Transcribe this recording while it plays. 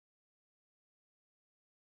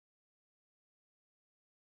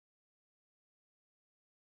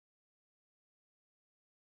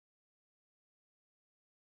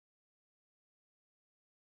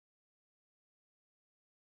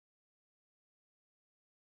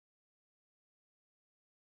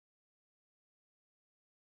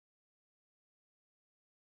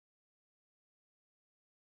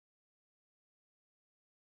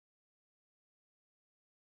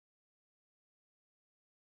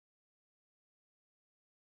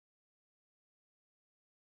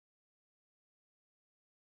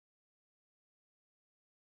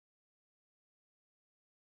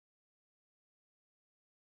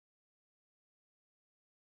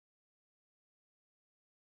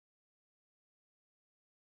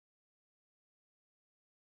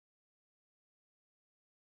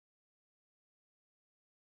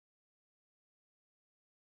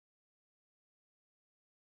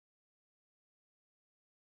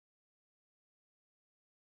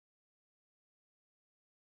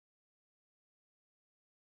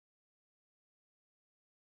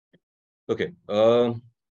Okay.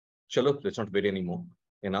 Chalo, let's not wait anymore.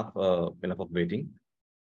 Enough of waiting.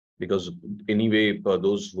 Because anyway,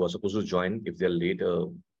 those who are supposed to join, if they're late,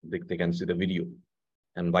 they can see the video.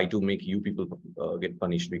 And why to make you people get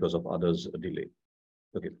punished because of others' delay?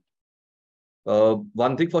 Okay.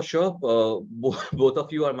 One thing for sure, both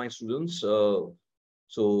of you are my students. So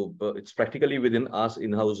it's practically within us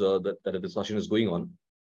in-house that the discussion is going on.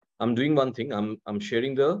 I'm doing one thing. I'm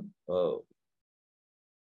sharing the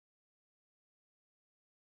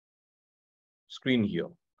screen here.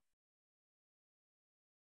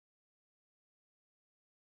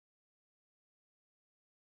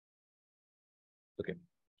 Okay.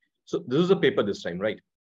 So this is a paper this time, right?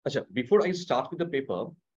 Achha, before I start with the paper,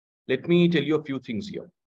 let me tell you a few things here.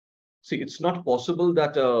 See, it's not possible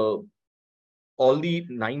that all the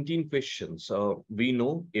 19 questions we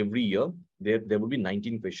know every year, there will be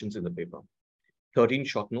 19 questions in the paper, 13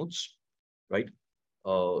 short notes, right?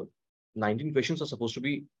 19 questions are supposed to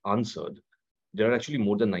be answered. There are actually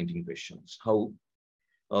more than 19 questions. How?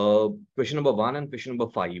 Question number 1 and question number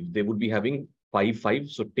 5, they would be having 5,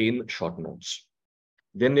 so 10 short notes.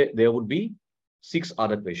 Then there would be 6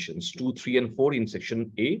 other questions, 2, 3, and 4 in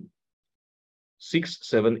section A, 6,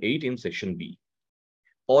 7, 8 in section B.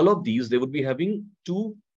 All of these, they would be having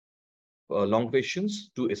 2 long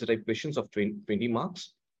questions, 2 essay type questions of 20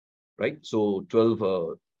 marks, right? So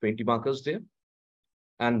 12, 20 markers there.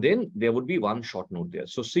 And then there would be 1 short note there.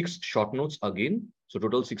 So 6 short notes again. So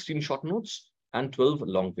total 16 short notes and 12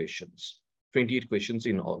 long questions, 28 questions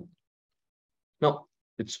in all. Now,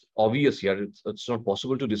 it's obvious here, it's not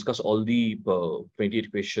possible to discuss all the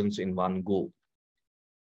 28 questions in one go.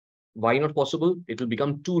 Why not possible? It will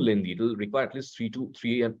become too lengthy. It will require at least 3 to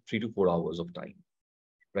 4 hours of time,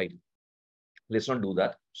 right? Let's not do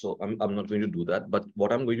that. So I'm not going to do that. But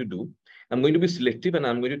what I'm going to do, I'm going to be selective and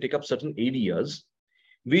I'm going to take up certain areas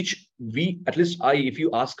which at least if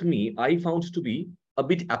you ask me, I found to be a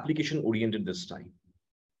bit application oriented this time,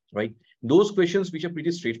 right? Those questions which are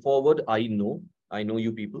pretty straightforward, I know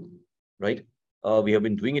you people, right? We have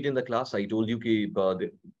been doing it in the class. I told you,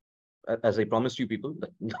 as I promised you people,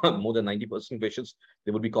 that more than 90% questions,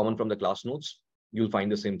 they would be common from the class notes. You'll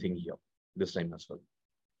find the same thing here this time as well.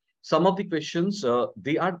 Some of the questions,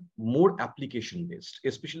 they are more application based,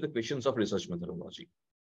 especially the questions of research methodology,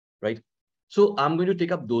 right? So I'm going to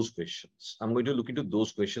take up those questions. I'm going to look into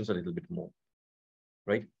those questions a little bit more,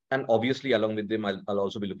 right? And obviously, along with them, I'll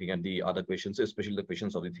also be looking at the other questions, especially the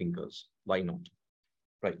questions of the thinkers. Why not,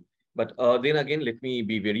 right? But then again, let me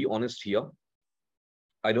be very honest here.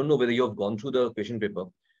 I don't know whether you have gone through the question paper.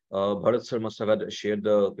 Bharat sir must have had shared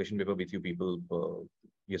the question paper with you people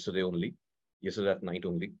yesterday at night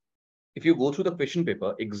only. If you go through the question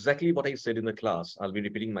paper, exactly what I said in the class, I'll be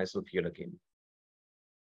repeating myself here again,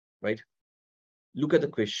 right? Look at the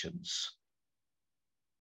questions.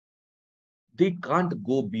 They can't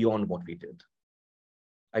go beyond what we did.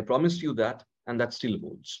 I promised you that, and that still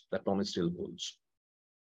holds. That promise still holds,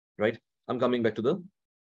 right? I'm coming back to the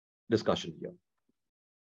discussion here.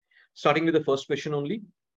 Starting with the first question only.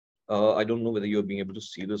 I don't know whether you're being able to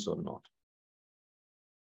see this or not.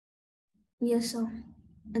 Yes, sir.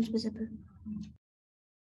 It's visible.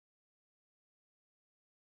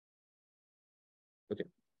 Okay.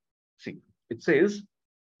 See, it says,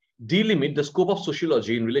 delimit the scope of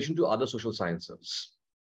sociology in relation to other social sciences.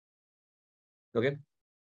 Okay.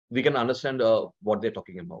 We can understand what they're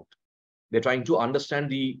talking about. They're trying to understand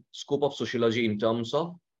the scope of sociology in terms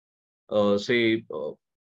of,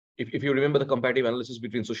 if you remember the comparative analysis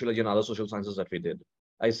between sociology and other social sciences that we did,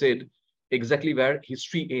 I said exactly where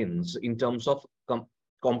history ends in terms of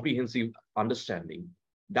comprehensive understanding.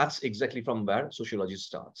 That's exactly from where sociology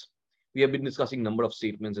starts. We have been discussing number of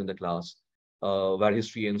statements in the class where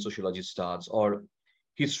history ends, sociology starts, or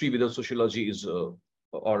history without sociology is,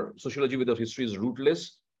 or sociology without history is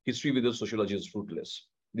rootless, history without sociology is fruitless.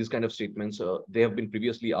 These kind of statements, they have been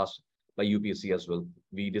previously asked by UPSC as well.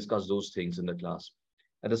 We discussed those things in the class.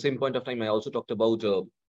 At the same point of time, I also talked about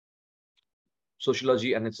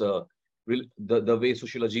sociology and its the way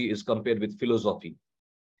sociology is compared with philosophy,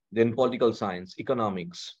 then political science,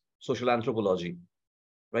 economics, social anthropology,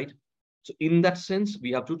 right? So in that sense,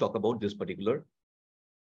 we have to talk about this particular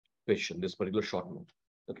question, this particular short note.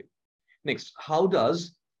 Okay. Next, how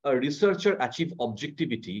does a researcher achieve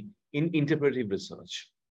objectivity in interpretive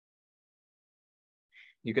research?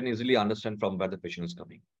 You can easily understand from where the question is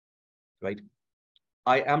coming, right?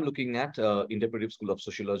 I am looking at interpretive school of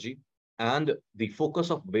sociology, and the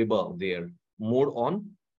focus of Weber there more on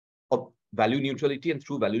value neutrality, and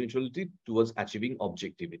through value neutrality towards achieving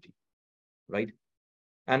objectivity, right?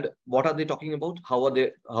 And what are they talking about? How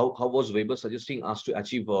was Weber suggesting us to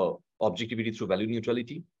achieve objectivity through value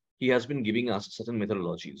neutrality? He has been giving us certain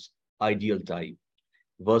methodologies, ideal type,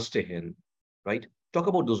 Verstehen, right? Talk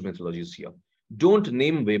about those methodologies here. Don't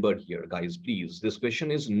name Weber here, guys, please. This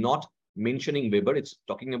question is not mentioning Weber, it's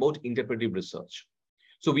talking about interpretive research.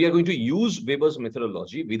 So we are going to use Weber's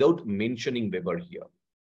methodology without mentioning Weber here.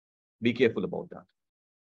 Be careful about that.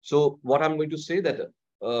 So what I'm going to say that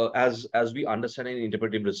as we understand in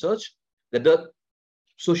interpretive research, that the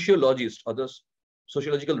sociologist or the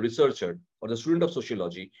sociological researcher or the student of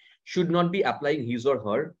sociology should not be applying his or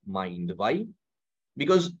her mind. Why?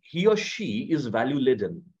 Because he or she is value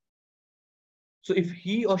laden. So if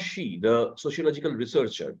he or she, the sociological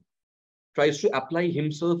researcher, tries to apply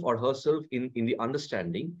himself or herself in the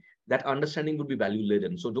understanding, that understanding would be value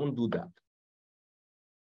laden. So don't do that.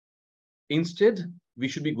 Instead, we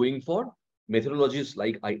should be going for methodologies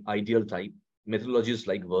like ideal type, methodologies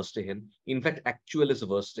like Verstehen. In fact, actual is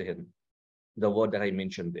Verstehen, the word that I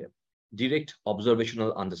mentioned there. Direct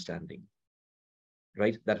observational understanding,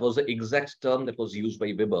 right? That was the exact term that was used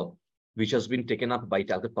by Weber, which has been taken up by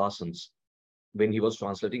Talcott Parsons when he was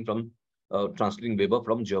translating Weber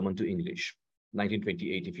from German to English,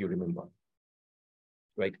 1928, if you remember,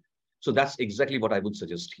 right? So that's exactly what I would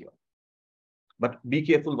suggest here. But be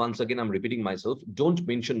careful, once again, I'm repeating myself, don't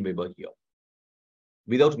mention Weber here.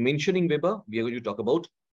 Without mentioning Weber, we are going to talk about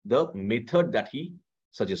the method that he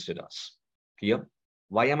suggested us. Clear?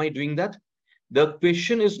 Why am I doing that? The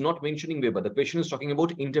question is not mentioning Weber. The question is talking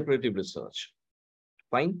about interpretive research.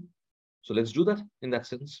 Fine. So let's do that in that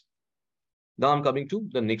sense. Now I'm coming to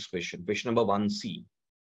the next question. Question number 1C.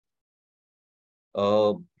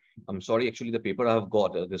 I'm sorry, actually, the paper I have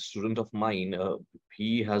got, the student of mine,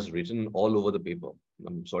 he has written all over the paper.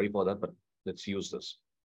 I'm sorry for that, but let's use this.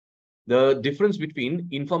 The difference between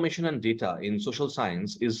information and data in social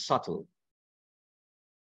science is subtle.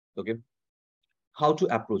 Okay. How to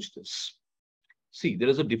approach this? See, there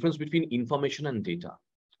is a difference between information and data.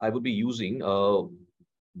 I would be using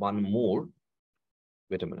one more.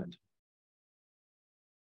 Wait a minute.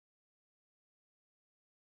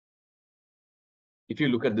 If you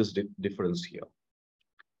look at this difference here,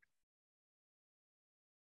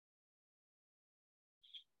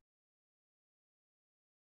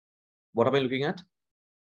 what am I looking at?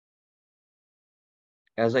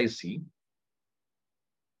 As I see,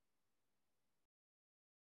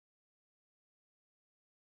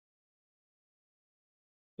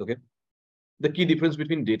 okay, the key difference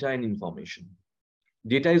between data and information.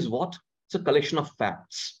 Data is what? It's a collection of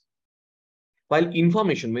facts. While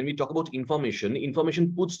information, when we talk about information,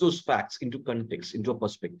 information puts those facts into context, into a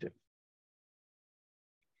perspective.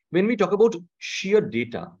 When we talk about sheer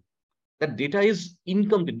data, that data is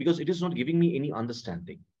incomplete because it is not giving me any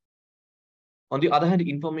understanding. On the other hand,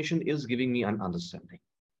 information is giving me an understanding.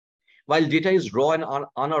 While data is raw and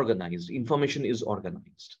unorganized, information is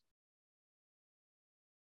organized.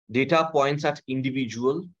 Data points are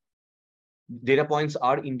individual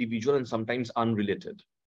and sometimes unrelated.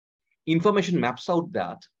 Information maps out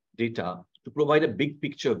that data to provide a big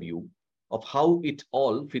picture view of how it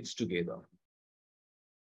all fits together.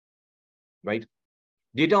 Right?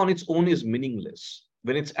 Data on its own is meaningless.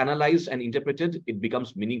 When it's analyzed and interpreted, it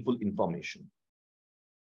becomes meaningful information.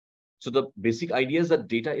 So the basic idea is that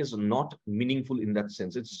data is not meaningful in that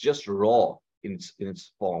sense. It's just raw in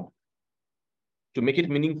its form. To make it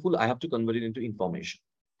meaningful, I have to convert it into information.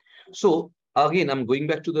 So again, I'm going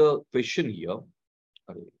back to the question here.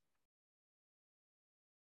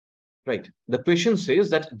 Right. The question says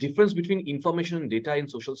that difference between information and data in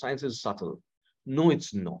social science is subtle. No,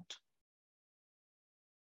 it's not.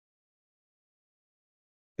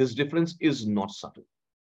 This difference is not subtle.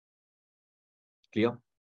 Clear?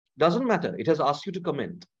 Doesn't matter. It has asked you to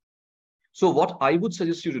comment. So what I would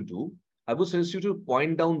suggest you to do, I would suggest you to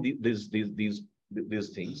point down these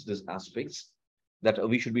things, these aspects that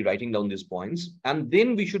we should be writing down these points, and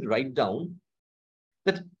then we should write down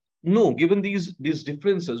that no, given these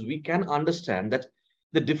differences, we can understand that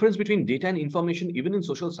the difference between data and information, even in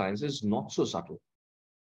social science, is not so subtle.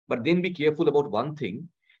 But then be careful about one thing.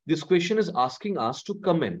 This question is asking us to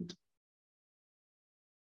comment.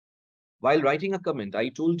 While writing a comment, I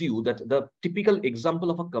told you that the typical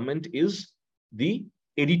example of a comment is the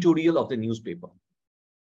editorial of the newspaper,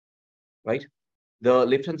 right? The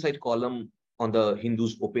left-hand side column on the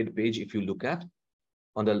Hindu's op-ed page, if you look at,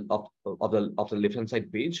 on the of the left-hand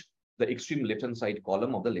side page, the extreme left-hand side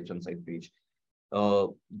column of the left-hand side page,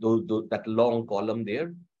 that long column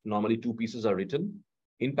there, normally two pieces are written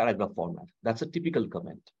in paragraph format. That's a typical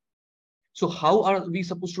comment. So how are we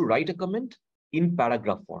supposed to write a comment? In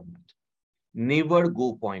paragraph format. Never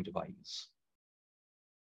go point-wise.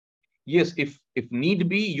 Yes, if need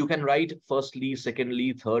be, you can write firstly,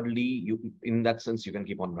 secondly, thirdly. In that sense, you can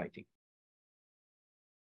keep on writing.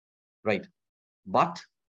 Right. But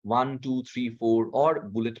 1, 2, 3, 4, or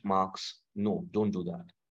bullet marks, no, don't do that.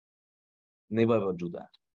 Never ever do that.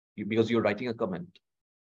 Because you're writing a comment.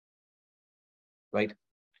 Right?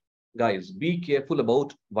 Guys, be careful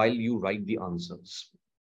about while you write the answers.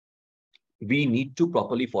 We need to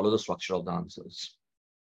properly follow the structure of the answers.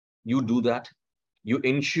 You do that. You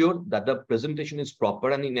ensure that the presentation is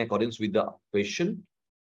proper and in accordance with the question,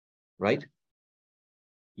 right?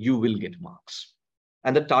 You will get marks.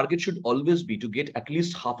 And the target should always be to get at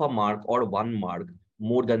least half a mark or 1 mark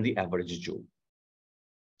more than the average Joe.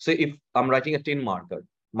 Say if I'm writing a 10 marker,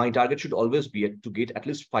 my target should always be to get at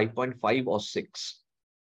least 5.5 or 6.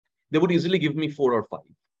 They would easily give me 4 or 5.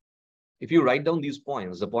 If you write down these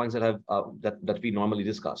points, the points that have that we normally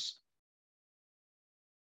discuss,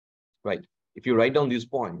 right? If you write down these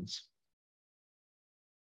points,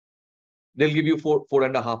 they'll give you 4,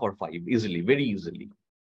 4.5 or 5 easily, very easily.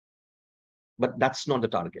 But that's not the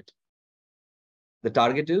target. The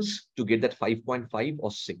target is to get that 5.5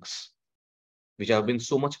 or 6, which I've been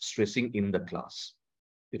so much stressing in the class,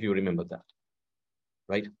 if you remember that,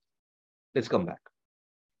 right? Let's come back.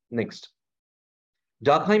 Next.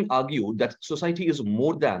 Durkheim argued that society is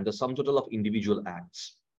more than the sum total of individual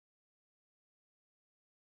acts.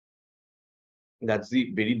 That's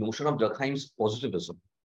the very notion of Durkheim's positivism.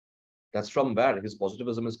 That's from where his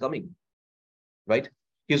positivism is coming, right?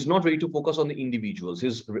 He's not ready to focus on the individuals.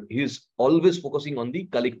 He's always focusing on the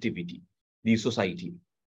collectivity, the society.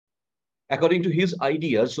 According to his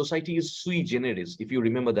ideas, society is sui generis, if you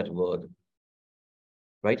remember that word,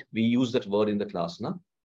 right? We use that word in the class, na?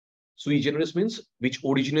 Sui generis means which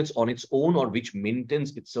originates on its own or which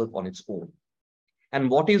maintains itself on its own. And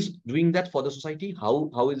what is doing that for the society?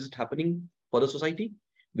 How is it happening for the society?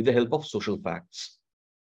 With the help of social facts.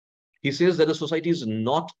 He says that the society is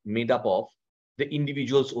not made up of the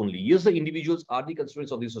individuals only. Yes, the individuals are the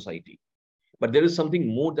constituents of the society, but there is something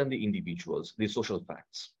more than the individuals, the social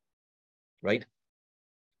facts, right?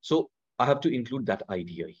 So I have to include that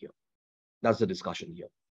idea here. That's the discussion here.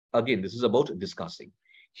 Again, this is about discussing.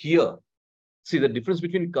 Here, see the difference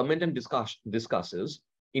between comment and discuss is,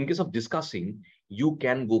 in case of discussing, you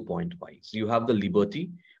can go point-wise. You have the liberty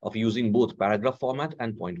of using both paragraph format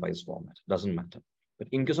and point-wise format. Doesn't matter. But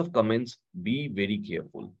in case of comments, be very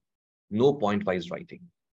careful. No point-wise writing.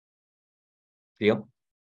 Clear?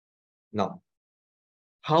 Now,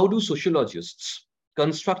 how do sociologists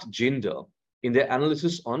construct gender in their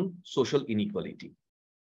analysis on social inequality?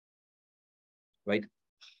 Right?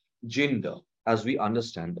 Gender, as we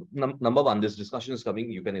understand, number one, this discussion is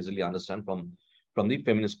coming, you can easily understand from the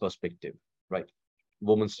feminist perspective, right?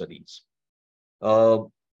 Women's studies.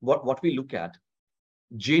 What we look at,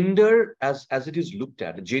 gender as it is looked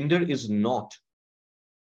at, gender is not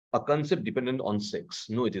a concept dependent on sex.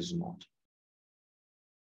 No, it is not.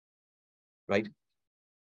 Right?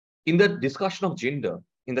 In the discussion of gender,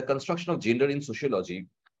 in the construction of gender in sociology,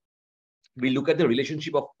 we look at the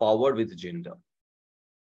relationship of power with gender.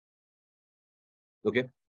 Okay?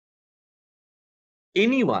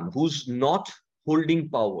 Anyone who's not holding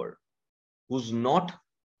power, who's not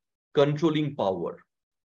controlling power,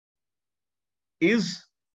 is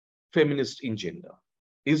feminist in gender,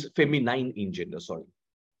 is feminine in gender, sorry.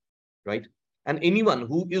 Right? And anyone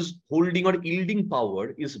who is holding or yielding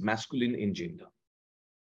power is masculine in gender.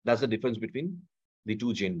 That's the difference between the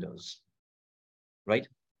two genders. Right?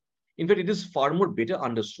 In fact, it is far more better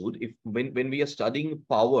understood if when we are studying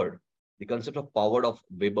power, the concept of power of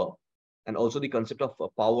Weber, and also the concept of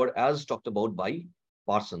power as talked about by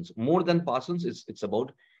Parsons. More than Parsons, it's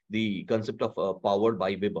about the concept of power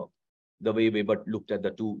by Weber. The way Weber looked at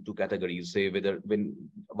the two categories, say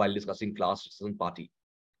while discussing class and party.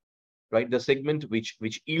 Right? The segment which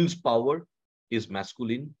yields power is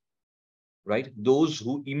masculine. Right? Those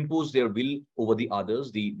who impose their will over the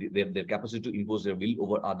others, their capacity to impose their will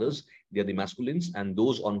over others, they are the masculines, and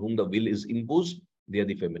those on whom the will is imposed, they are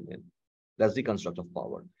the feminine. That's the construct of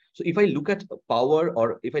power. So if I look at power,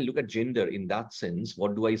 or if I look at gender in that sense,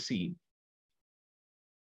 what do I see?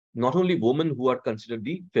 Not only women who are considered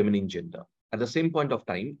the feminine gender. At the same point of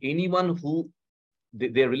time, anyone who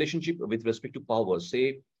their relationship with respect to power,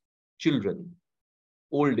 say children,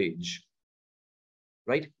 old age,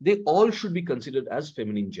 right? They all should be considered as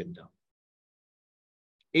feminine gender.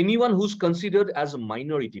 Anyone who's considered as a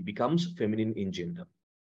minority becomes feminine in gender.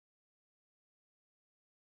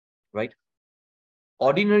 Right?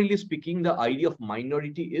 Ordinarily speaking, the idea of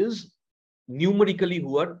minority is numerically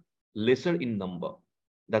who are lesser in number.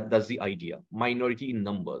 That's the idea, minority in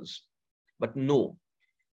numbers. But no,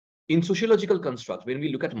 in sociological construct, when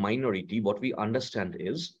we look at minority, what we understand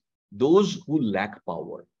is those who lack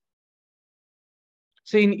power.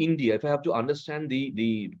 Say in India, if I have to understand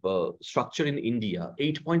the structure in India,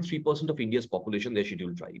 8.3% of India's population, they're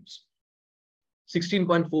scheduled tribes.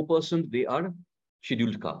 16.4%, they are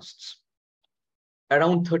scheduled castes.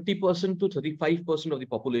 Around 30% to 35% of the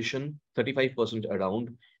population, 35% around,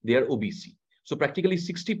 they are OBC. So practically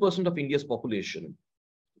 60% of India's population,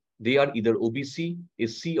 they are either OBC,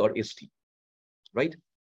 SC, or ST, right?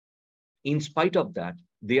 In spite of that,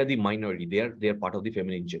 they are the minority. They are part of the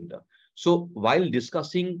feminine gender. So while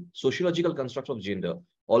discussing sociological constructs of gender,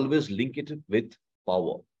 always link it with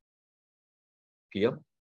power. Clear?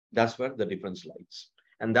 That's where the difference lies.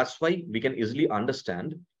 And that's why we can easily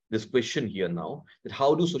understand this question here now, that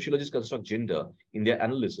how do sociologists construct gender in their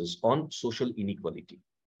analysis on social inequality?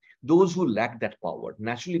 Those who lack that power,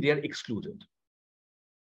 naturally they are excluded.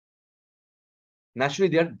 Naturally,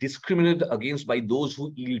 they are discriminated against by those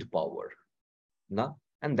who yield power. Nah?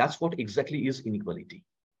 And that's what exactly is inequality,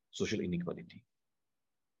 social inequality.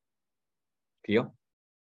 Clear?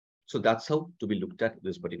 So that's how to be looked at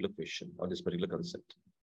this particular question or this particular concept.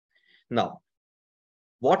 Now,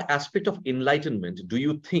 what aspect of enlightenment do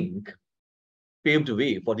you think paved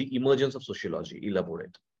way for the emergence of sociology?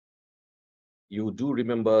 Elaborate. You do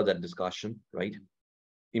remember that discussion, right?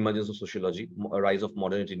 Emergence of sociology, a rise of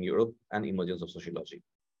modernity in Europe, and emergence of sociology,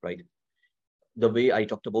 right? The way I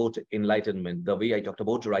talked about enlightenment, the way I talked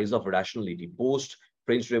about rise of rationality,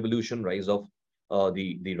 post-French Revolution, rise of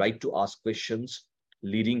the right to ask questions,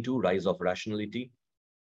 leading to rise of rationality,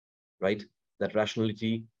 right? That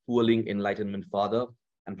rationality fueling enlightenment further.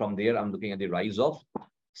 And from there, I'm looking at the rise of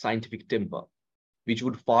scientific temper, which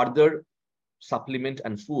would further supplement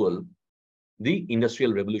and fuel the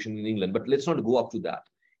industrial revolution in England. But let's not go up to that.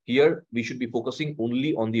 Here, we should be focusing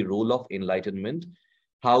only on the role of enlightenment,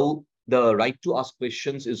 how the right to ask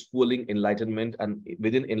questions is fueling enlightenment. And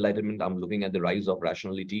within enlightenment, I'm looking at the rise of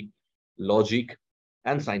rationality, logic,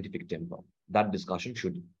 and scientific temper. That discussion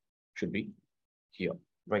should be here.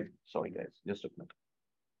 Right. Sorry, guys. Just a minute.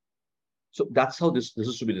 So that's how this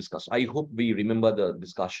is to be discussed. I hope we remember the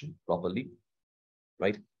discussion properly.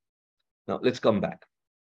 Right. Now, let's come back.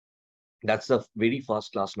 That's a very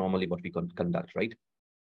fast class normally what we conduct, right?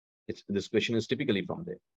 This question is typically from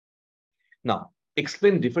there. Now,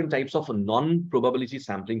 explain different types of non-probability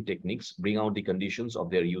sampling techniques, bring out the conditions of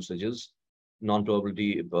their usages.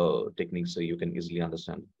 Non-probability techniques, so you can easily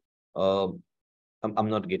understand. I'm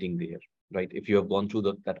not getting there, right? If you have gone through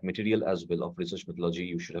that material as well of research methodology,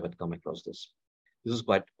 you should have come across this. This is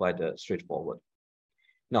quite straightforward.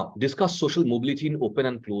 Now, discuss social mobility in open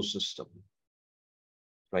and closed system,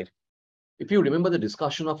 right? If you remember the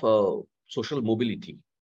discussion of social mobility,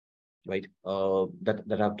 right,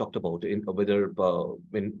 that I've talked about, in whether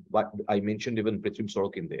when what I mentioned even Prithvi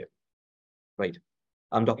Sorok in there, right?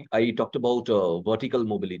 I talked about vertical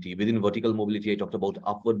mobility. Within vertical mobility, I talked about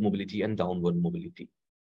upward mobility and downward mobility,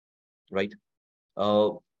 right?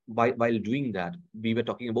 While doing that, we were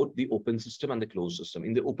talking about the open system and the closed system.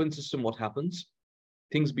 In the open system, what happens?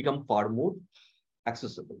 Things become far more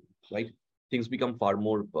accessible, right? Things become far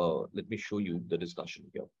more, let me show you the discussion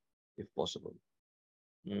here, if possible.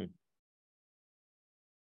 You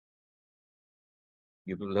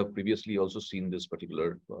will have previously also seen this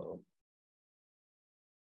particular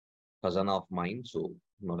khazana of mine, so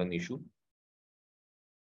not an issue.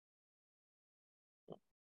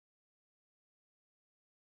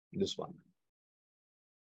 This one,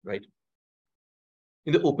 right?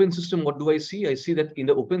 In the open system, what do I see? I see that in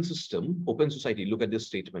the open system, open society, look at this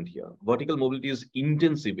statement here. Vertical mobility is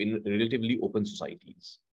intensive in relatively open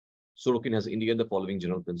societies. Sorokin has indicated the following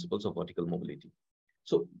general principles of vertical mobility.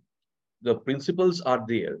 So the principles are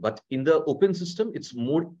there, but in the open system, it's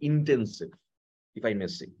more intensive, if I may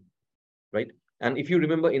say, right? And if you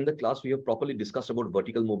remember in the class, we have properly discussed about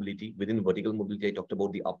vertical mobility. Within vertical mobility, I talked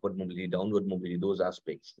about the upward mobility, downward mobility, those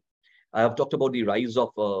aspects. I have talked about the rise of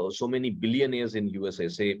so many billionaires in USA,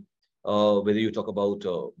 say, whether you talk about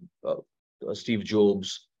Steve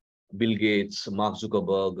Jobs, Bill Gates, Mark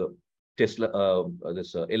Zuckerberg, Tesla,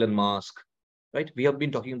 Elon Musk, right? We have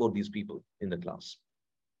been talking about these people in the class.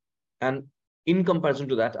 And in comparison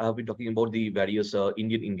to that, I have been talking about the various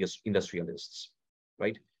Indian industrialists,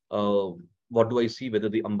 right? What do I see? Whether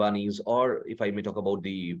the Ambanis, or if I may talk about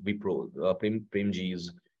the Wipro, Premjis,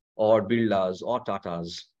 or Birlas, or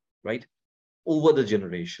Tatas, right? Over the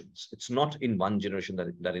generations. It's not in one generation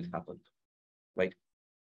that it happened, right?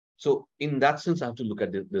 So in that sense, I have to look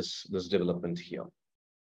at this development here.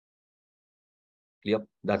 Yep,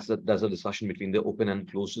 that's the discussion between the open and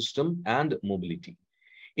closed system and mobility.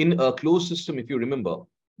 In a closed system, if you remember,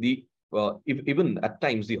 the even at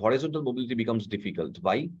times the horizontal mobility becomes difficult.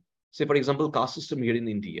 Why? Say, for example, caste system here in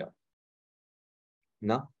India.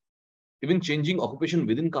 Now, even changing occupation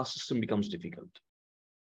within caste system becomes difficult.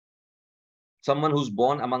 Someone who's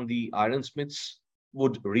born among the ironsmiths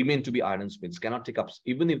would remain to be ironsmiths, cannot take up,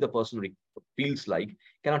 even if the person feels like,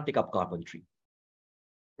 cannot take up carpentry,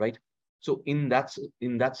 right? So in that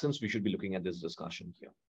sense, we should be looking at this discussion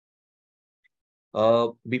here.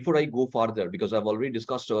 Before I go further, because I've already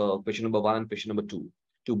discussed question number 1 and question number 2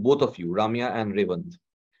 to both of you, Ramya and Revant.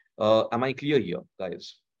 Am I clear here,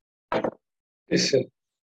 guys? Yes, sir.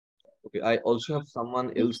 Okay, I also have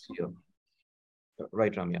someone else here.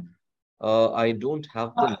 Right, Ramya. I don't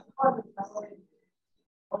have the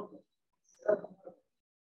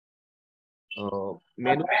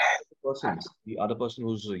may I know the other person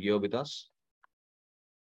who's here with us.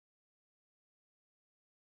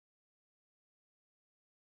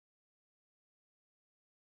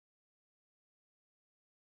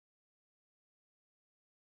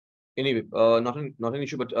 Anyway, not an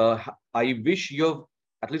issue, but I wish you have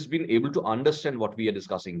at least been able to understand what we are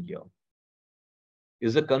discussing here.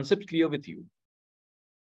 Is the concept clear with you?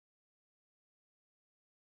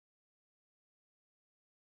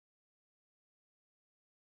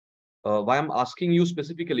 Why I'm asking you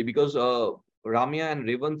specifically, because Ramya and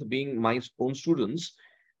Revant being my own students,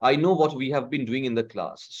 I know what we have been doing in the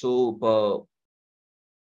class. So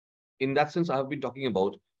in that sense, I have been talking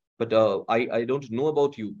about, but I don't know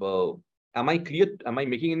about you. Am I clear? Am I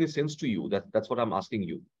making any sense to you? That's what I'm asking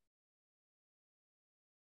you.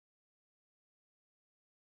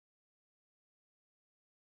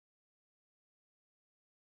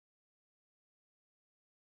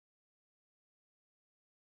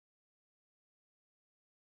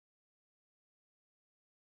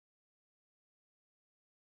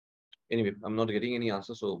 Anyway, I'm not getting any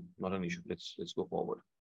answer, so not an issue. Let's go forward.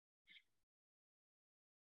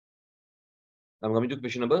 I'm coming to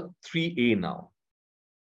question number 3A now.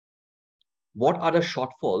 What are the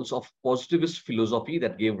shortfalls of positivist philosophy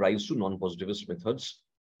that gave rise to non-positivist methods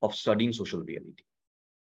of studying social reality?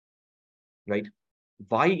 Right?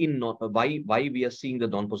 Why we are seeing the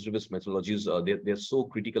non-positivist methodologies? They're so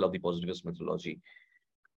critical of the positivist methodology.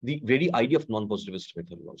 The very idea of non-positivist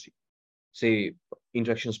methodology, say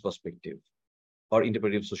interactions perspective or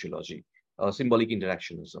interpretive sociology, symbolic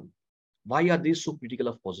interactionism. Why are they so critical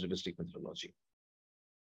of positivistic methodology?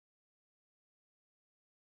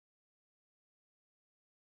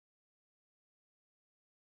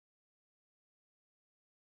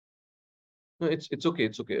 No, it's okay.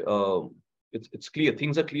 It's okay. It's clear.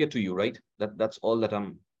 Things are clear to you, right? That's all that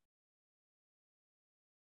I'm.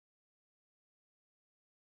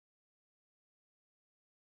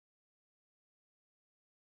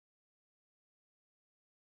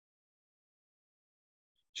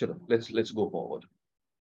 Sure. Let's go forward.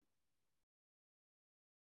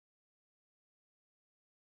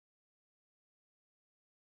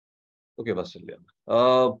 Okay, Vasilya.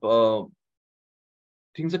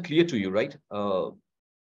 Things are clear to you, right?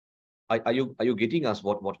 Are you getting us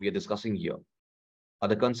what we are discussing here? Are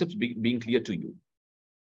the concepts being clear to you?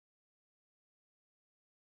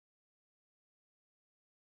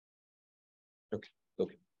 Okay.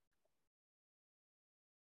 Okay.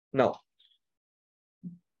 Now,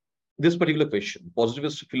 this particular question,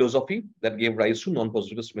 positivist philosophy that gave rise to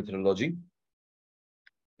non-positivist methodology.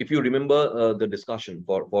 If you remember the discussion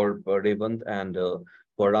for Revant and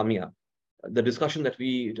for Ramya, the discussion that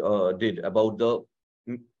we did about the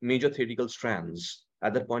major theoretical strands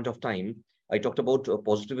at that point of time, I talked about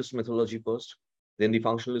positivist methodology first, then the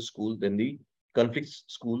functionalist school, then the conflicts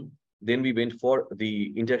school, then we went for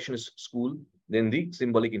the interactionist school, then the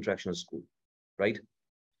symbolic interactionist school, right?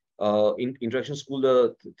 In interaction school,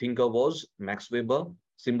 the thinker was Max Weber.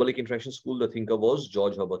 Symbolic interaction school, the thinker was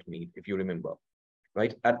George Herbert Mead, if you remember,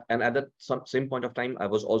 right? And at that same point of time, I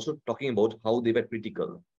was also talking about how they were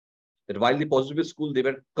critical. That while the positivist school, they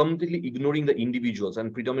were completely ignoring the individuals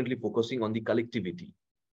and predominantly focusing on the collectivity.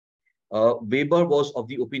 Weber was of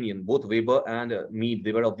the opinion, both Weber and Mead,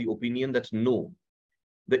 they were of the opinion that no,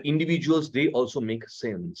 the individuals, they also make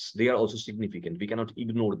sense. They are also significant. We cannot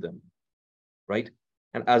ignore them, right?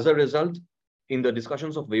 And as a result, in the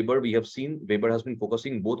discussions of Weber, we have seen Weber has been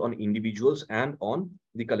focusing both on individuals and on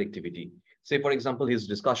the collectivity. Say, for example, his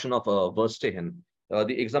discussion of Verstehen,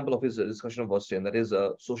 the example of his discussion of Verstehen, that is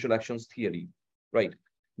social actions theory, right?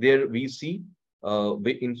 There we see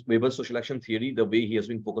in Weber's social action theory, the way he has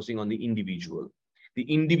been focusing on the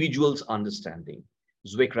individual's understanding,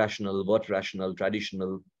 Zweck rational, Wert rational,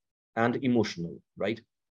 traditional, and emotional, right?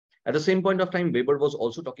 At the same point of time, Weber was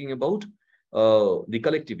also talking about the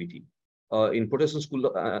collectivity. In Protestant school,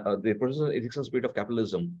 the Protestant ethics and spirit of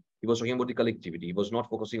capitalism, he was talking about the collectivity. He was not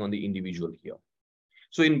focusing on the individual here.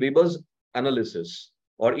 So in Weber's analysis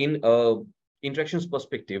or in interactions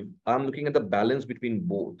perspective, I'm looking at the balance between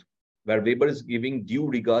both, where Weber is giving due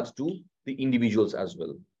regards to the individuals as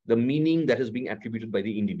well, the meaning that is being attributed by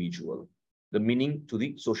the individual, the meaning to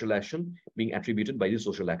the social action being attributed by the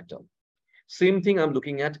social actor. Same thing I'm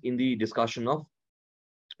looking at in the discussion of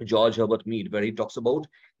George Herbert Mead, where he talks about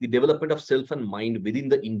the development of self and mind within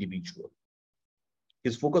the individual.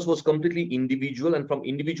 His focus was completely individual, and from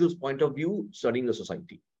individual's point of view, studying the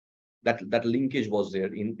society. That linkage was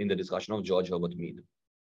there in the discussion of George Herbert Mead,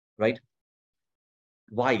 right?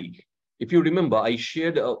 Why? If you remember, I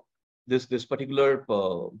shared this particular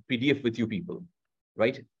PDF with you people,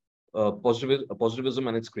 right? Positivism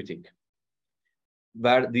and its critique,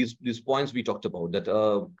 where these points we talked about, that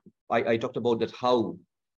I talked about that how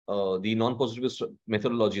the non-positivist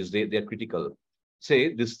methodologies, they're critical.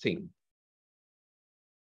 Say this thing.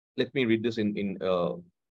 Let me read this in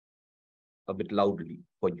a bit loudly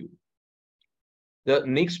for you. The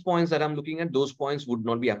next points that I'm looking at, those points would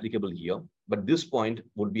not be applicable here, but this point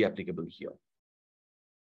would be applicable here.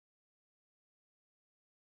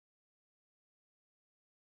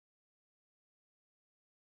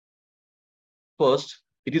 First,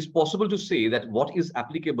 it is possible to say that what is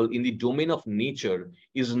applicable in the domain of nature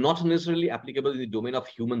is not necessarily applicable in the domain of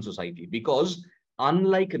human society, because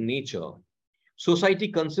unlike nature, society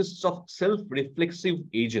consists of self-reflexive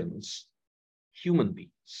agents, human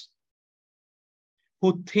beings,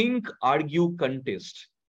 who think, argue, contest,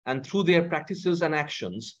 and through their practices and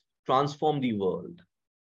actions, transform the world.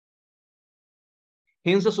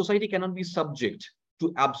 Hence, the society cannot be subject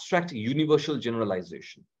to abstract universal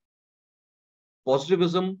generalization.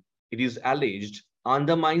 Positivism, it is alleged,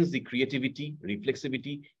 undermines the creativity,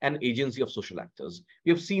 reflexivity, and agency of social actors.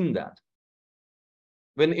 We have seen that.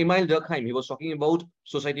 When Emile Durkheim, he was talking about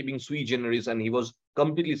society being sui generis, and he was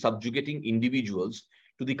completely subjugating individuals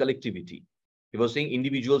to the collectivity. He was saying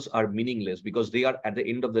individuals are meaningless because they are, at the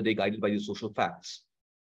end of the day, guided by the social facts,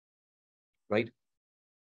 right?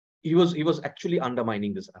 He was actually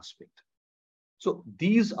undermining this aspect. So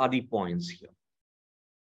these are the points here.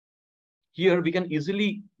 Here, we can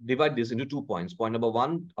easily divide this into 2 points. Point number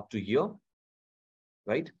 1 up to here,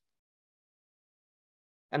 right?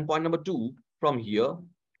 And point number 2 from here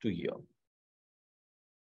to here,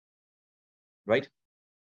 right?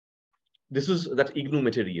 This is that IGNU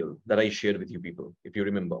material that I shared with you people, if you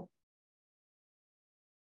remember.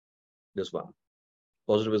 This one,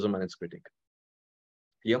 positivism and its critique.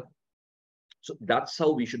 Yeah. So that's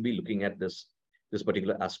how we should be looking at this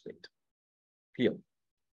particular aspect. Here.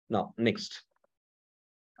 Now, next,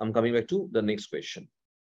 I'm coming back to the next question.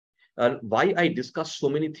 And why I discuss so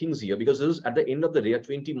many things here, because this is at the end of the day, a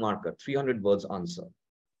 20 marker, 300 words answer.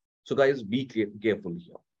 So guys, be careful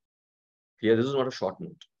here. Here, this is not a short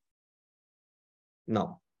note.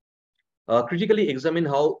 Now, critically examine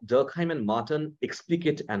how Durkheim and Martin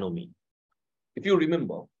explicate anomy. If you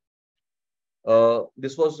remember,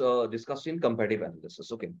 this was discussed in comparative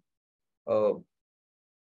analysis. Okay.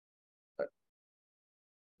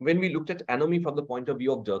 When we looked at anomy from the point of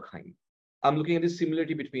view of Durkheim, I'm looking at the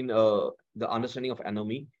similarity between the understanding of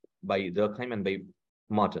anomy by Durkheim and by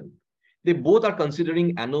Martin. They both are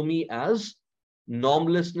considering anomy as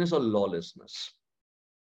normlessness or lawlessness.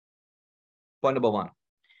 Point number 1.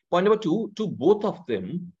 Point number 2, to both of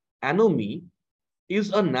them, anomy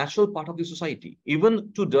is a natural part of the society.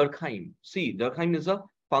 Even to Durkheim, see, Durkheim is a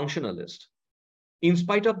functionalist. In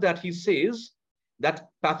spite of that, he says that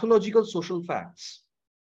pathological social facts,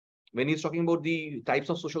 when he's talking about the types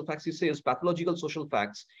of social facts, he says pathological social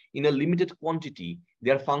facts in a limited quantity,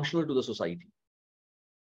 they are functional to the society.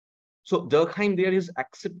 So Durkheim there is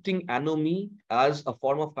accepting anomy as a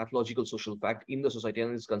form of pathological social fact in the society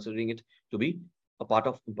and is considering it to be a part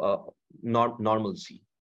of normalcy.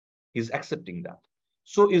 He's accepting that.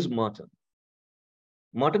 So is Merton.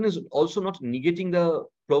 Merton is also not negating the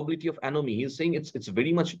probability of anomy. He's saying it's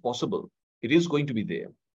very much possible. It is going to be there.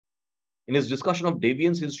 In his discussion of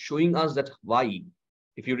deviance, he's showing us that why.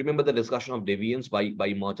 If you remember the discussion of deviance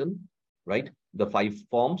by Merton, right? The 5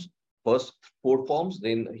 forms, first 4 forms,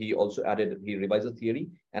 then he also added, he revised the theory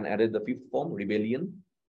and added the 5th form, rebellion,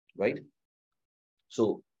 right?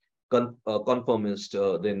 So conformist,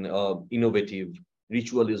 then innovative,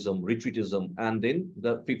 ritualism, retreatism, and then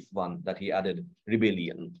the 5th one that he added,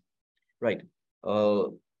 rebellion, right?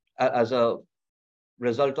 As a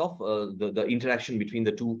result of the interaction between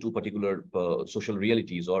the two particular social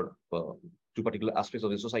realities or two particular aspects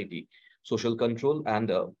of the society: social control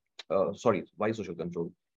and why social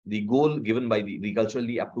control? The goal given by the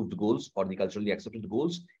culturally approved goals or the culturally accepted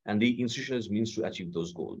goals, and the institutional means to achieve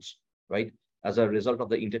those goals, right? As a result of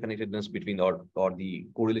the interconnectedness between or the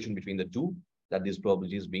correlation between the two, that these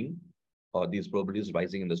probabilities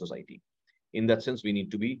rising in the society. In that sense, we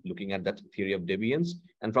need to be looking at that theory of deviance.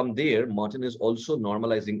 And from there, Martin is also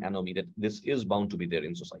normalizing anomie, that this is bound to be there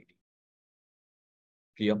in society.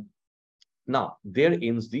 Clear? Now, there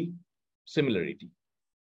ends the similarity.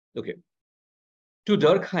 Okay. To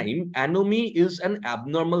Durkheim, anomie is an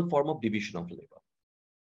abnormal form of division of labor.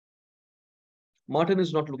 Martin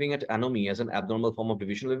is not looking at anomie as an abnormal form of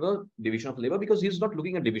division of labor because he's not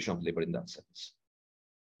looking at division of labor in that sense.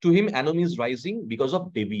 To him, anomie is rising because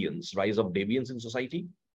of deviance, rise of deviance in society,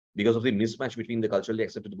 because of the mismatch between the culturally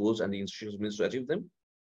accepted goals and the institutional means to achieve them,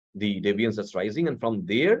 the deviance that's rising. And from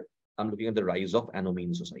there, I'm looking at the rise of anomie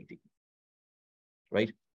in society,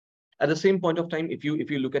 right? At the same point of time, if you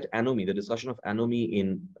look at anomie, the discussion of anomie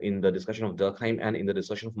in the discussion of Durkheim and in the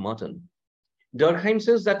discussion of Martin, Durkheim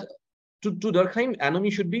says that to Durkheim, anomie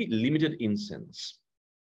should be limited in sense.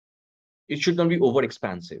 It should not be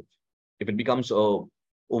over-expansive. If it becomes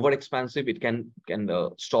over-expansive, it can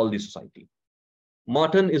stall the society.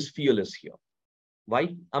 Martin is fearless here.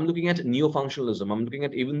 Why? I'm looking at neo-functionalism. I'm looking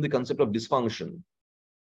at even the concept of dysfunction.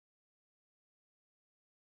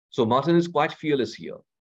 So Martin is quite fearless here.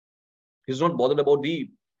 He's not bothered about the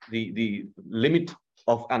limit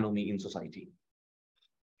of anomie in society.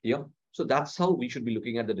 Yeah. So that's how we should be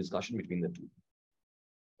looking at the discussion between the two.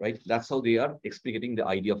 Right? That's how they are explicating the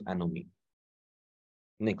idea of anomie.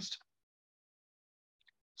 Next.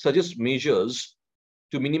 Suggest measures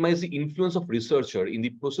to minimize the influence of researcher in the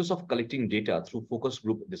process of collecting data through focus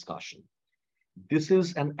group discussion. This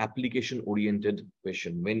is an application-oriented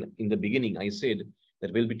question. When in the beginning I said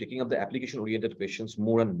that we'll be taking up the application-oriented questions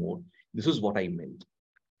more and more, this is what I meant,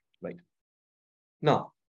 right?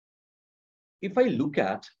 Now, if I look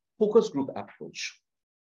at focus group approach,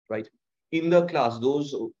 right? In the class,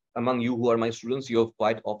 those among you who are my students, you have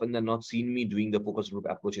quite often than not seen me doing the focus group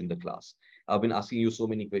approach in the class. I've been asking you so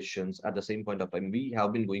many questions at the same point of time. We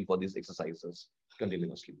have been going for these exercises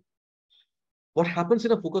continuously. What happens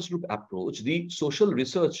in a focus group approach, the social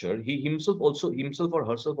researcher, himself or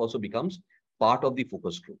herself also becomes part of the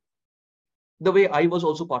focus group. The way I was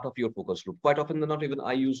also part of your focus group. Quite often than not, even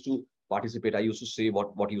I used to participate. I used to say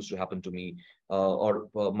what used to happen to me or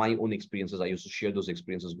my own experiences. I used to share those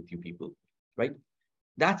experiences with you people, right?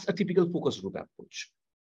 That's a typical focus group approach.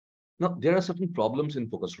 Now, there are certain problems in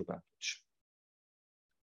focus group approach.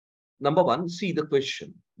 Number one, see the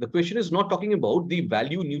question. The question is not talking about the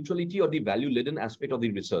value neutrality or the value-laden aspect of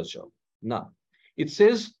the researcher. Now, it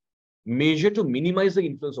says measure to minimize the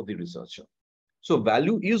influence of the researcher. So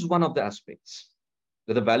value is one of the aspects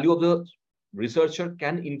that the value of the researcher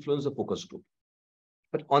can influence the focus group.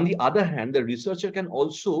 But on the other hand, the researcher can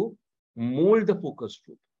also mold the focus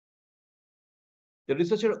group. The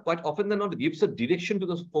researcher quite often than not gives a direction to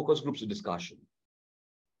the focus group's discussion.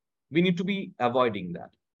 We need to be avoiding that.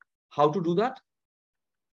 How to do that?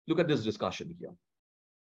 Look at this discussion here,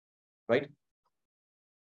 right?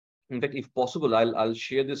 In fact, if possible, I'll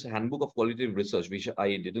share this handbook of qualitative research, which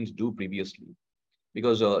I didn't do previously,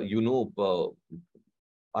 because I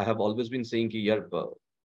have always been saying here,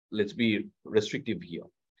 let's be restrictive here.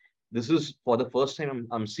 This is for the first time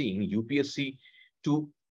I'm seeing UPSC to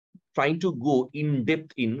trying to go in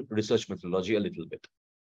depth in research methodology a little bit.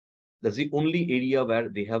 That's the only area where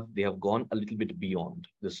they have gone a little bit beyond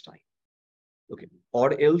this time. Okay,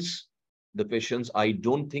 or else the questions, I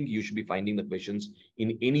don't think you should be finding the questions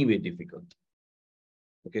in any way difficult.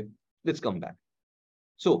 Okay, let's come back.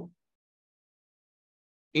 So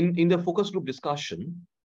in the focus group discussion,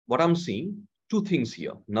 what I'm seeing, two things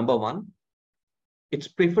here. Number one, it's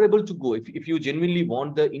preferable to go, if you genuinely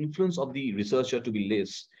want the influence of the researcher to be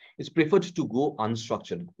less, it's preferred to go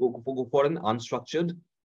unstructured, go for an unstructured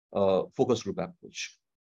focus group approach,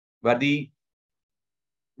 where the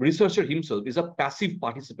researcher himself is a passive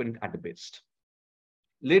participant at best.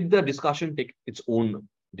 Let the discussion take its own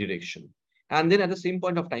direction. And then at the same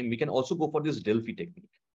point of time, we can also go for this Delphi technique,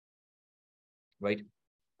 right?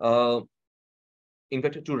 In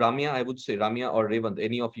fact, to Ramya, I would say, Ramya or Revant,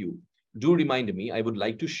 any of you, do remind me. I would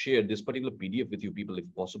like to share this particular PDF with you people, if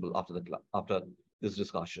possible, after this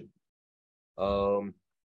discussion.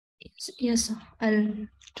 Yes, sir. I'll.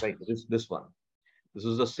 Right, this one. This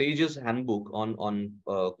is the Sage's handbook on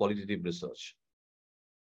qualitative research.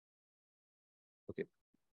 Okay.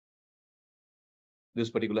 This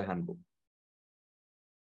particular handbook.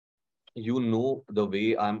 You know the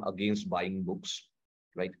way I'm against buying books,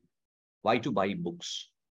 right? Why to buy books?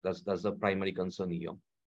 That's the primary concern here.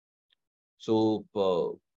 So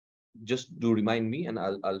just do remind me, and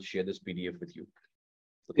I'll share this PDF with you.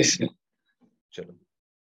 Okay. Yes, sir. Sure.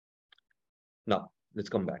 Now let's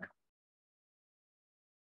come back.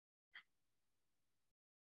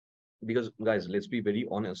 Because guys, let's be very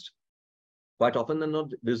honest. Quite often than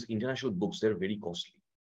not, these international books, they're very costly.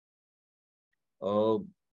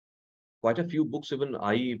 Quite a few books, even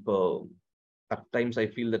at times I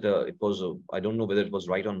feel that it was, I don't know whether it was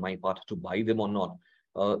right on my part to buy them or not.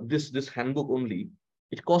 This handbook only,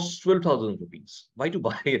 it costs 12,000 rupees. Why to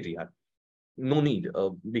buy it? Yeah? No need,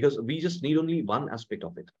 because we just need only one aspect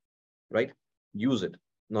of it, right? Use it,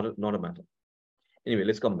 not a matter. Anyway,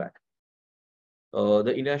 let's come back.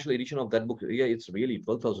 The international edition of that book, yeah, it's really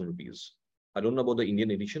 12,000 rupees. I don't know about the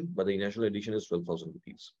Indian edition, but the international edition is 12,000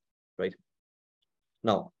 rupees, right?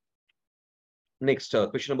 Now, next,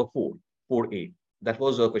 question number 4A. That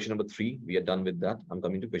was question number 3. We are done with that. I'm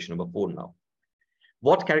coming to question number 4 now.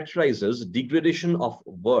 What characterizes degradation of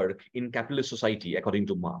work in capitalist society according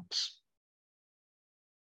to Marx?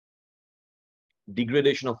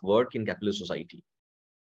 Degradation of work in capitalist society.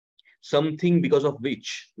 Something because of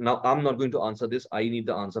which, now I'm not going to answer this. I need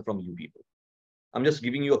the answer from you people. I'm just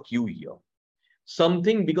giving you a cue here.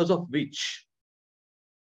 Something because of which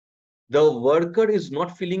the worker is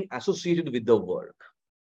not feeling associated with the work.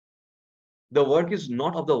 The work is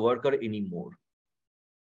not of the worker anymore.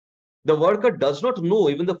 The worker does not know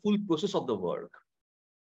even the full process of the work.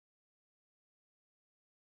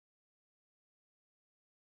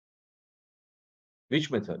 Which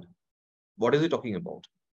method? What is he talking about?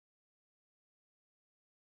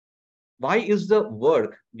 Why is the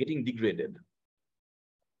work getting degraded?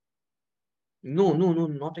 No,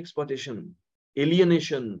 not exploitation.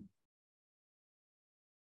 Alienation.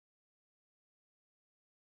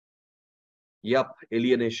 Yep,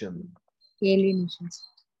 alienation. Alienation.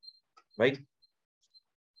 Right?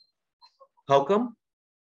 How come?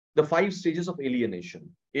 The 5 stages of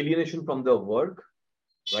alienation. Alienation from the work,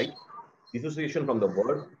 right? Dissociation from the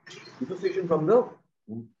work. Dissociation from the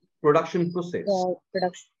production process.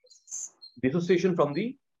 Dissociation from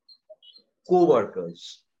the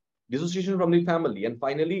co-workers. Dissociation from the family. And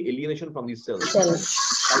finally, alienation from the self.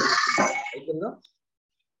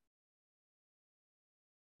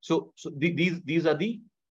 So these are the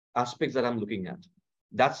aspects that I'm looking at.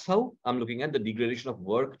 That's how I'm looking at the degradation of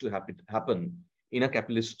work to happen in a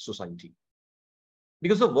capitalist society.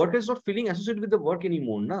 Because the worker is not feeling associated with the work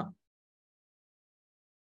anymore. Now.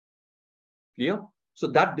 Clear? So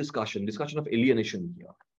that discussion of alienation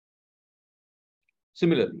here.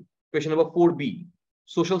 Similarly, question number 4B.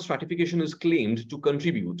 Social stratification is claimed to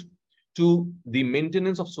contribute to the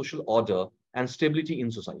maintenance of order and stability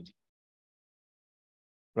in society.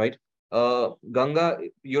 Right? Ganga,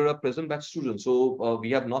 you're a present batch student, so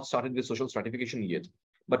we have not started with social stratification yet.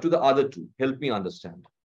 But to the other two, help me understand.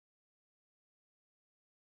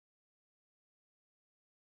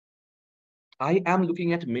 I am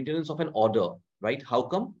looking at maintenance of an order, right? How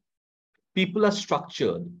come? People are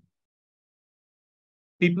structured.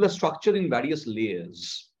 People are structured in various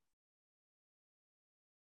layers,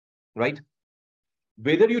 right?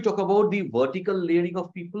 Whether you talk about the vertical layering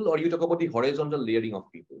of people or you talk about the horizontal layering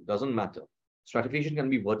of people, doesn't matter. Stratification can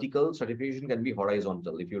be vertical, stratification can be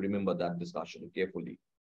horizontal, if you remember that discussion carefully,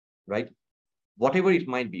 right? Whatever it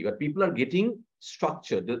might be, but people are getting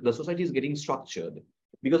structured. The society is getting structured.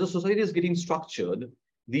 Because the society is getting structured,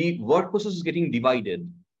 the work process is getting divided.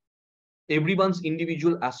 Everyone's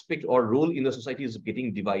individual aspect or role in the society is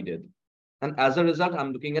getting divided. And as a result,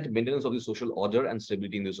 I'm looking at maintenance of the social order and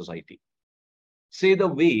stability in the society. Say the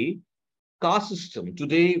way caste system,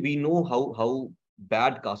 today we know how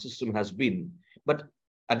bad caste system has been. But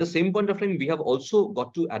at the same point of time, we have also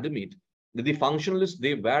got to admit that the functionalists,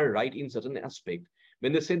 they were right in certain aspect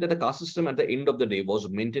when they said that the caste system at the end of the day was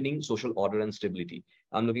maintaining social order and stability.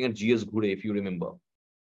 I'm looking at G.S. Ghure, if you remember.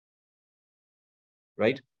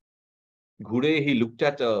 Right? Ghure, he looked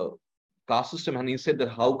at a caste system and he said that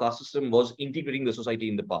how caste system was integrating the society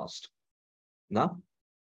in the past. Now,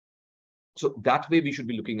 so that way we should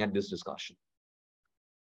be looking at this discussion.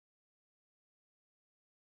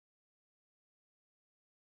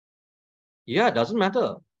 Yeah, it doesn't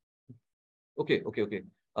matter. Okay.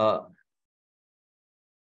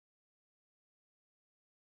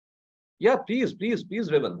 Yeah, please,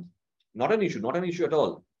 Revan. Not an issue at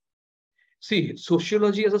all. See,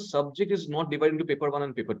 sociology as a subject is not divided into paper 1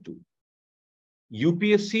 and paper 2.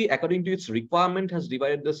 UPSC, according to its requirement, has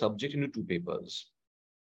divided the subject into 2 papers.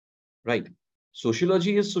 Right?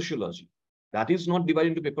 Sociology is sociology. That is not divided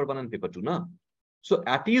into paper 1 and paper 2, na? So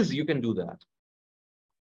at ease, you can do that.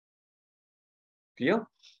 Clear?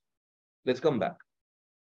 Let's come back.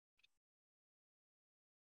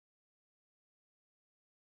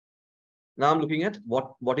 Now I'm looking at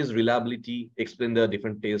what is reliability, explain the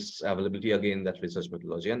different tastes, availability, again, that research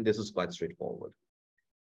methodology, and this is quite straightforward.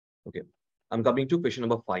 Okay, I'm coming to question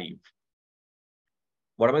number 5.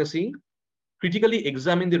 What am I saying? Critically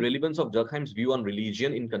examine the relevance of Durkheim's view on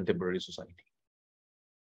religion in contemporary society.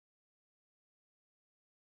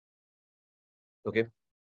 Okay.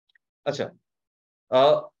 Acha.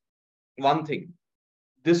 One thing.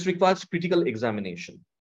 This requires critical examination.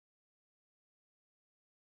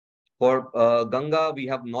 For Ganga, we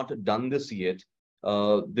have not done this yet.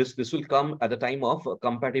 This will come at the time of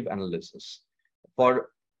comparative analysis. For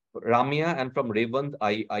Ramya and from Revant,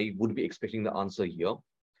 I would be expecting the answer here.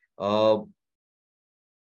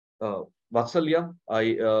 Vatsalya,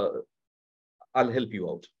 I'll help you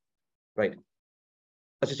out. Right.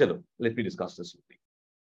 Acha, chalo, let me discuss this with you.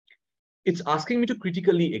 It's asking me to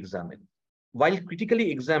critically examine. While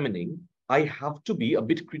critically examining, I have to be a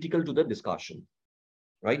bit critical to the discussion,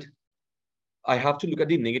 right? I have to look at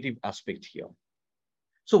the negative aspect here.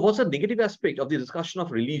 So what's the negative aspect of the discussion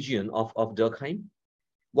of religion of Durkheim?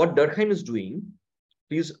 What Durkheim is doing,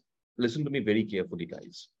 please listen to me very carefully,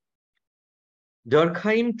 guys.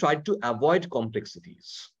 Durkheim tried to avoid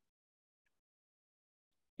complexities.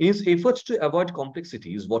 In his efforts to avoid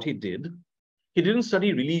complexities, what he didn't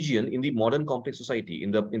study religion in the modern complex society,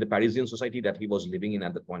 in the Parisian society that he was living in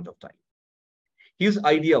at that point of time. His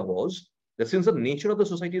idea was that since the nature of the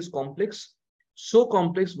society is complex, so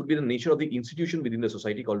complex would be the nature of the institution within the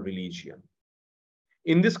society called religion.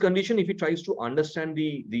 In this condition, if he tries to understand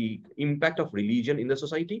the impact of religion in the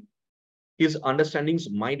society, his understandings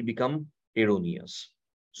might become erroneous.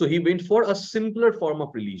 So he went for a simpler form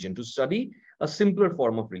of religion, to study a simpler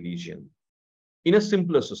form of religion in a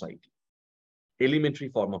simpler society. Elementary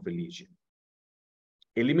form of religion.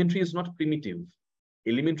 Elementary is not primitive.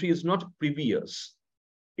 Elementary is not previous.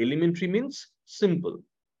 Elementary means simple.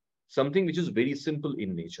 Something which is very simple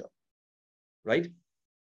in nature. Right?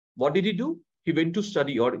 What did he do? He went to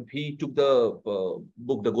study, or he took the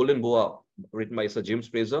book, The Golden Boa, written by Sir James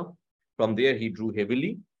Fraser. From there, he drew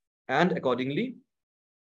heavily. And accordingly,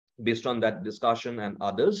 based on that discussion and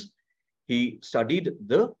others, he studied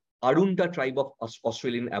the Arunta tribe of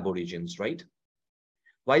Australian Aborigines, right?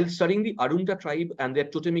 While studying the Arunta tribe and their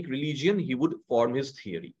totemic religion, he would form his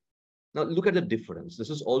theory. Now, look at the difference.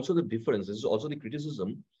 This is also the difference. This is also the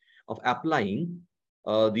criticism of applying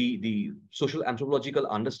the social anthropological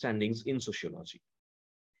understandings in sociology.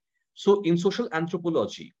 So, in social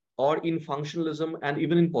anthropology, or in functionalism, and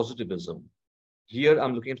even in positivism, here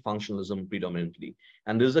I'm looking at functionalism predominantly.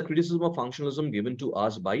 And there is a criticism of functionalism given to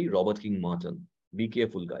us by Robert King Martin. Be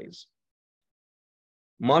careful, guys.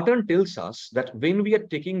 Martin tells us that when we are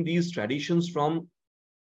taking these traditions from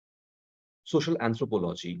social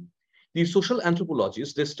anthropology, the social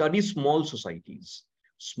anthropologists, they study small societies,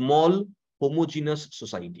 small homogeneous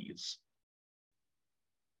societies.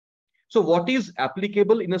 So what is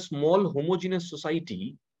applicable in a small homogeneous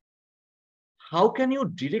society? How can you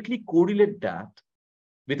directly correlate that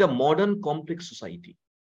with a modern complex society?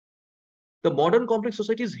 The modern complex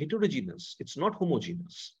society is heterogeneous. It's not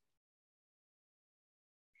homogeneous.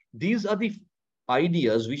 These are the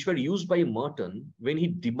ideas which were used by Merton when he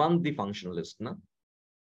debunked the functionalist.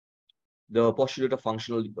 The postulate of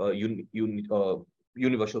functional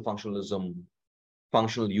universal functionalism,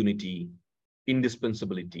 functional unity,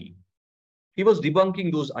 indispensability. He was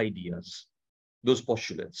debunking those ideas, those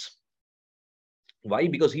postulates. Why?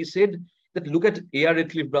 Because he said that look at A.R.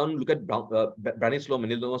 Radcliffe Brown, look at Branislaw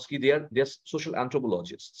Malinowski, they're social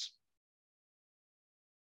anthropologists.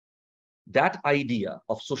 That idea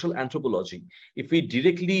of social anthropology, if we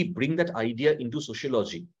directly bring that idea into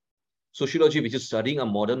sociology, which is studying a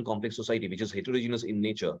modern complex society, which is heterogeneous in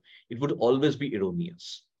nature, it would always be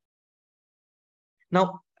erroneous.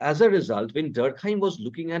 Now, as a result, when Durkheim was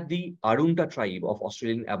looking at the Arunta tribe of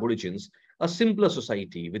Australian Aborigines, a simpler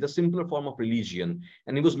society with a simpler form of religion,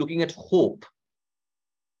 and he was looking at hope.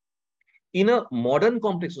 In a modern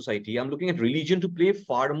complex society, I'm looking at religion to play a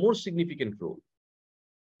far more significant role.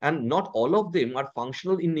 And not all of them are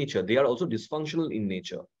functional in nature. They are also dysfunctional in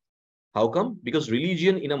nature. How come? Because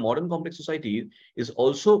religion in a modern complex society is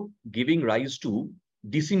also giving rise to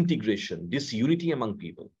disintegration, disunity among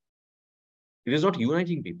people. It is not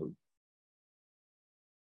uniting people.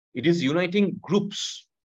 It is uniting groups.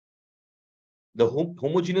 The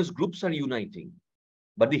homogeneous groups are uniting,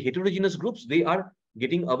 but the heterogeneous groups, they are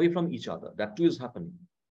getting away from each other. That too is happening.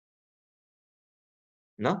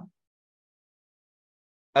 Now,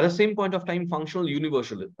 at the same point of time, functional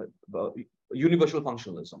universal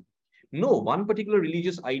functionalism. No, one particular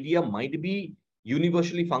religious idea might be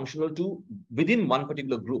universally functional to within one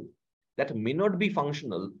particular group that may not be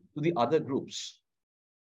functional to the other groups,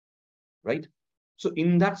 right? So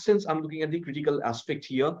in that sense, I'm looking at the critical aspect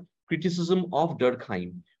here, criticism of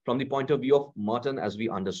Durkheim from the point of view of Merton as we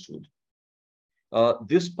understood.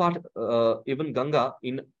 This part, even Ganga,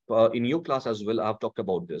 in your class as well, I've talked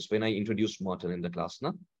about this when I introduced Merton in the class.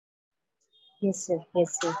 Na? Yes, sir.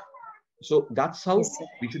 Yes, sir. So that's how Yes, sir.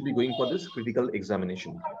 we should be going for this critical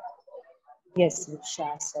examination. Yes, sir.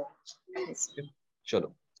 Sure, sir. Yes, sir. Okay.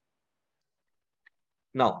 Sure.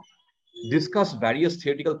 Now, discuss various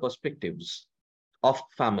theoretical perspectives of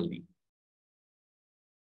family.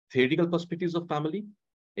 Theoretical perspectives of family?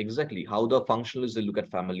 Exactly. How the functionalists, they look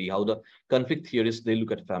at family, how the conflict theorists, they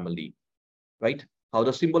look at family, right? How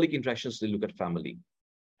the symbolic interactions, they look at family.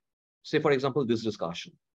 Say, for example, this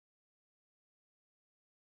discussion.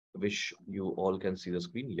 I wish you all can see the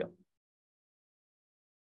screen here.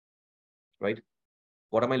 Right?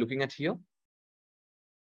 What am I looking at here?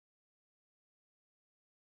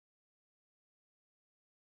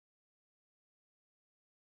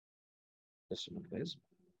 Just a minute, guys.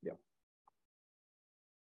 Yeah.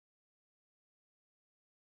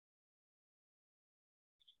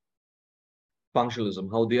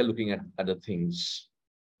 Functionalism, how they are looking at the things.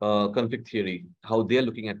 Conflict theory, how they are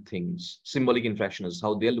looking at things. Symbolic interactions,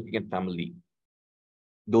 how they are looking at family.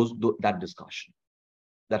 That discussion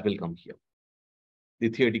that will come here. The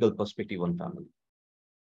theoretical perspective on family.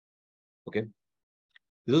 Okay.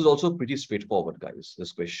 This is also pretty straightforward, guys,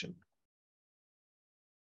 this question.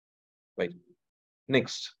 Right.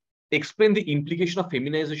 Next, explain the implication of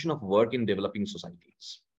feminization of work in developing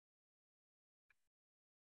societies.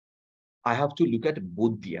 I have to look at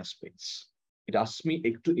both the aspects. It asks me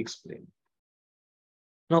to explain.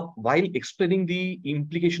 Now, while explaining the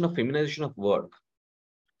implication of feminization of work,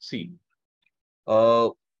 see,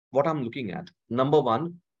 what I'm looking at. Number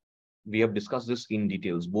one, we have discussed this in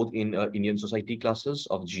details, both in Indian society classes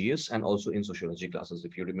of GS and also in sociology classes,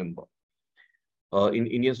 if you remember. In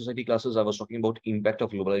Indian society classes, I was talking about impact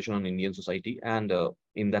of globalization on Indian society. And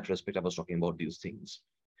in that respect, I was talking about these things.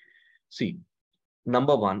 See,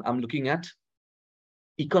 number one, I'm looking at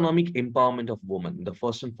economic empowerment of women, the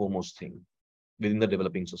first and foremost thing within the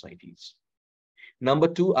developing societies. Number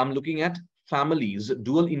two, I'm looking at families,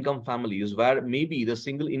 dual income families, where maybe the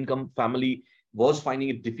single income family was finding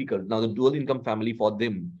it difficult. Now, the dual income family, for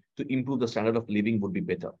them to improve the standard of living would be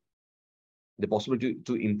better. The possibility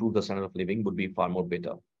to improve the standard of living would be far more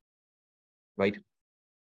better, right?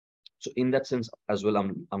 So in that sense as well,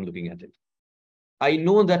 I'm looking at it. I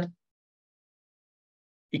know that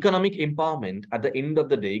economic empowerment at the end of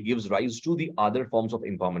the day gives rise to the other forms of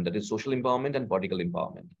empowerment, that is social empowerment and political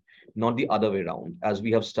empowerment, not the other way around, as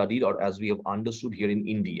we have studied or as we have understood here in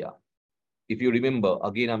India. If you remember,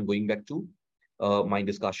 again, I'm going back to my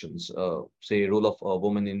discussions, say role of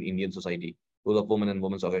women in Indian society, role of women and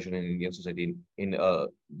women's organization in Indian society in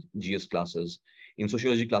GS classes. In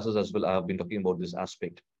sociology classes as well, I have been talking about this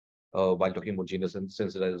aspect while talking about gender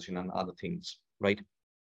sensitization and other things, right?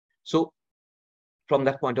 So from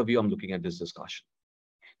that point of view, I'm looking at this discussion.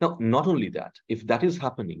 Now, not only that, if that is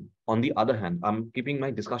happening, on the other hand, I'm keeping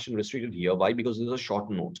my discussion restricted here. Why? Because this is a short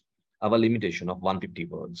note. I have a limitation of 150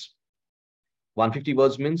 words. 150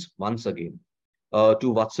 words means, once again, to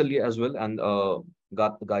Vatsalya as well, and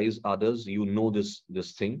guys, others, you know this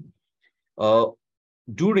thing. Do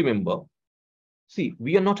remember, see,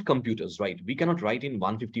 we are not computers, right? We cannot write in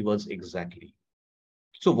 150 words exactly.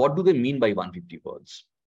 So what do they mean by 150 words?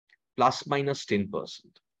 Plus minus 10%.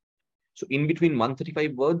 So in between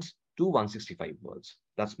 135 words to 165 words.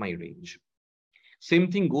 That's my range. Same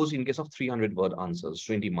thing goes in case of 300 word answers,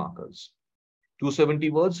 20 markers. 270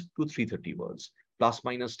 words to 330 words, plus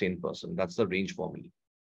minus 10%. That's the range for me.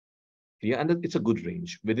 Yeah, and it's a good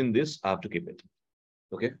range. Within this, I have to keep it.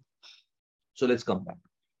 Okay. So let's come back.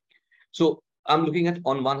 So I'm looking at,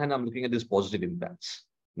 on one hand, I'm looking at these positive impacts.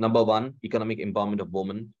 Number one, economic empowerment of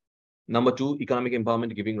women. Number two, economic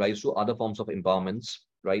empowerment giving rise to other forms of empowerments,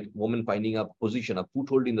 right? Women finding a position, a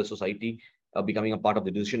foothold in the society, becoming a part of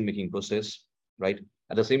the decision-making process, right?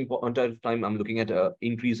 At the same point of time, I'm looking at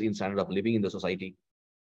increase in standard of living in the society,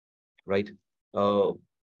 right?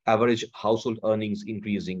 Average household earnings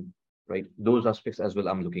increasing, right? Those aspects as well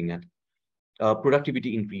I'm looking at.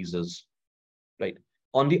 Productivity increases, right?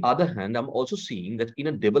 On the other hand, I'm also seeing that in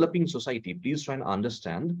a developing society, please try and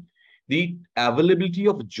understand, the availability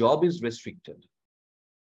of job is restricted.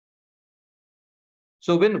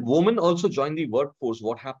 So when women also join the workforce,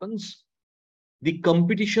 what happens? The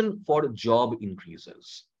competition for job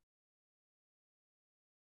increases.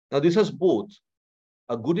 Now, this has both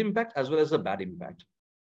a good impact as well as a bad impact.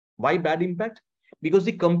 Why bad impact? Because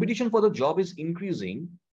the competition for the job is increasing.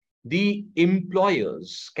 The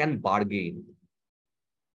employers can bargain.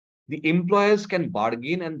 The employers can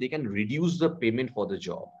bargain and they can reduce the payment for the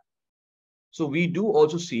job. So we do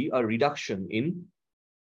also see a reduction in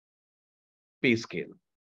pay scale.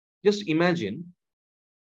 Just imagine,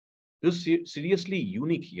 this is seriously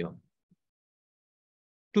unique here.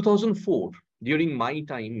 2004, during my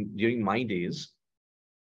time, during my days,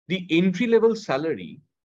 the entry-level salary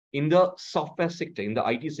in the software sector, in the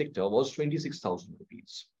IT sector, was 26,000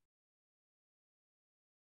 rupees.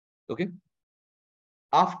 Okay.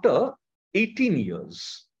 After 18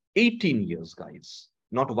 years, guys,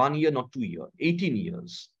 not 1 year, not 2 years, 18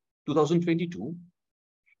 years, 2022,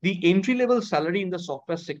 the entry-level salary in the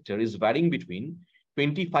software sector is varying between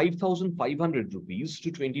 25,500 rupees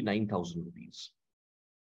to 29,000 rupees.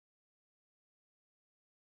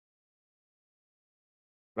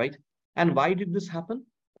 Right? And why did this happen?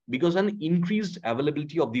 Because an increased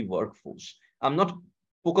availability of the workforce. I'm not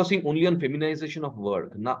focusing only on feminization of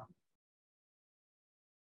work. Now,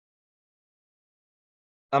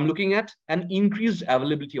 I'm looking at an increased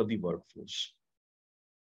availability of the workforce.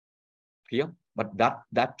 Clear? But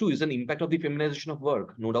that too is an impact of the feminization of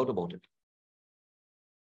work, no doubt about it.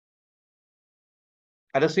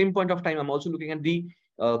 At the same point of time, I'm also looking at the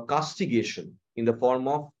castigation in the form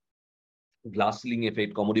of glass ceiling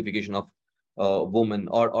effect, commodification of women,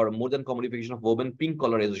 or more than commodification of women, pink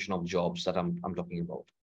collarization of jobs that I'm talking about.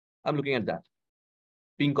 I'm looking at that.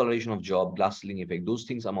 Pink colorization of job, glass ceiling effect, those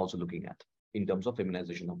things I'm also looking at in terms of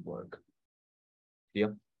feminization of work. Yeah.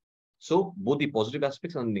 So both the positive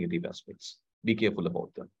aspects and the negative aspects. Be careful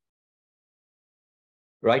about them.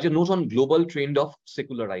 Write a note on global trend of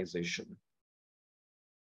secularization.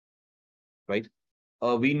 Right?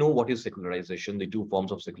 We know what is secularization, the two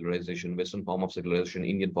forms of secularization, Western form of secularization,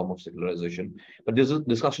 Indian form of secularization. But this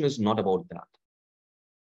discussion is not about that.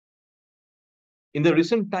 In the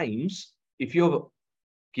recent times, if you have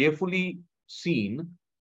carefully seen,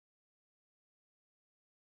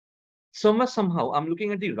 somehow, I'm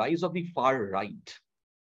looking at the rise of the far right.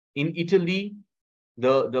 In Italy,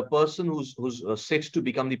 the person who's set to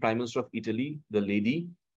become the Prime Minister of Italy, the lady,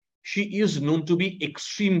 she is known to be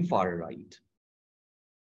extreme far right.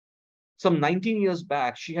 Some 19 years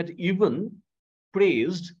back, she had even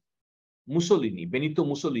praised Mussolini, Benito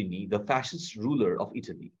Mussolini, the fascist ruler of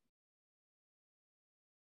Italy.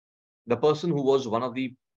 The person who was one of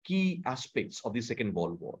the key aspects of the Second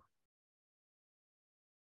World War.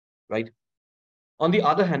 Right? On the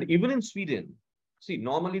other hand, even in Sweden, see,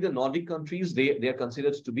 normally the Nordic countries, they are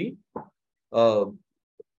considered to be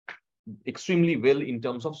extremely well in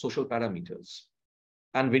terms of social parameters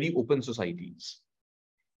and very open societies.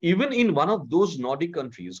 Even in one of those Nordic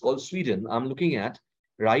countries called Sweden, I'm looking at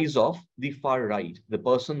rise of the far right. The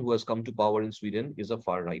person who has come to power in Sweden is a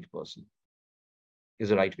far right person, is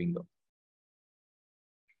a right winger.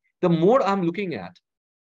 The more I'm looking at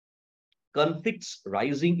conflicts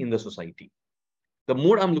rising in the society, the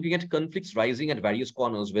more I'm looking at conflicts rising at various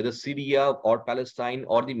corners, whether Syria or Palestine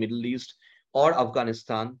or the Middle East or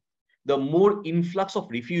Afghanistan, the more influx of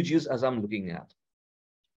refugees as I'm looking at.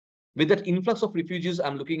 With that influx of refugees,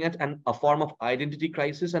 I'm looking at a form of identity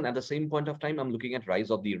crisis. And at the same point of time, I'm looking at rise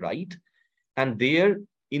of the right. And there,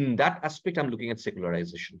 in that aspect, I'm looking at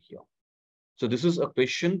secularization here. So this is a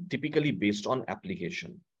question typically based on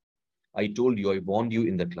application. I told you, I warned you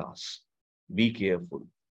in the class. Be careful.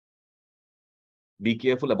 Be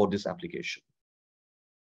careful about this application.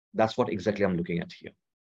 That's what exactly I'm looking at here.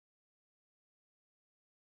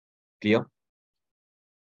 Clear?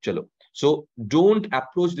 Chalo. So don't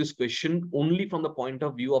approach this question only from the point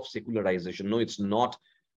of view of secularization. No, it's not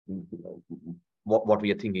what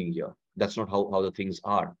we are thinking here. That's not how the things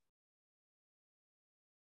are.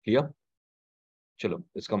 Clear? Chalo,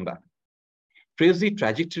 let's come back. Trace the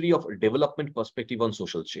trajectory of development perspective on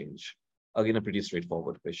social change. Again, a pretty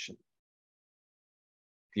straightforward question.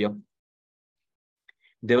 Clear?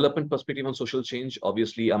 Development perspective on social change,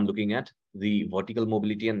 obviously, I'm looking at the vertical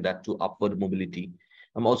mobility and that to upward mobility.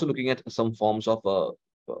 I'm also looking at some forms of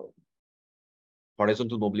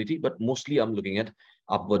horizontal mobility, but mostly I'm looking at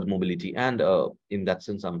upward mobility. And in that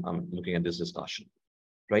sense, I'm looking at this discussion,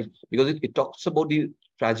 right? Because it talks about the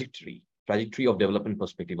trajectory of development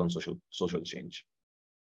perspective on social change,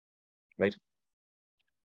 right?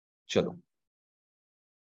 Chalo.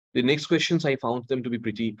 The next questions, I found them to be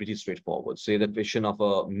pretty straightforward. Say the question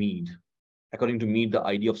of Mead. According to Mead, the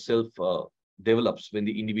idea of self develops when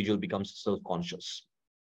the individual becomes self-conscious.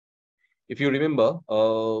 If you remember,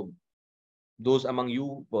 those among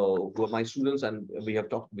you who are my students, and we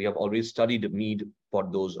have already studied Mead for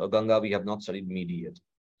those. Ganga, we have not studied Mead yet.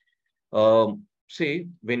 Say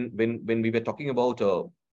when we were talking about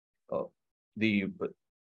the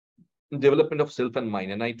development of self and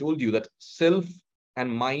mind, and I told you that self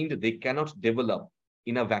and mind, they cannot develop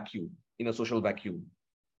in a vacuum, in a social vacuum.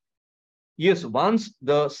 Yes, once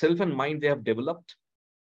the self and mind they have developed,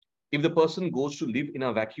 if the person goes to live in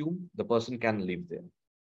a vacuum, the person can live there.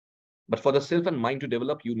 But for the self and mind to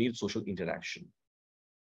develop, you need social interaction.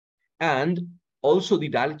 And also the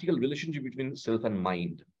dialectical relationship between self and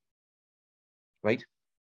mind, right?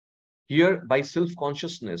 Here, by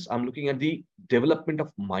self-consciousness, I'm looking at the development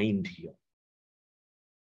of mind here.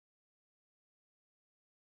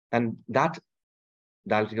 And that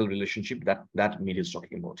dialectical relationship that Mead is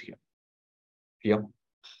talking about here. Here.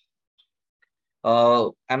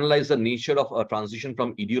 Analyze the nature of a transition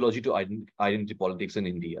from ideology to identity politics in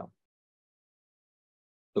India.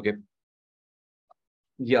 Okay.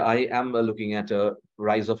 Yeah, I am looking at a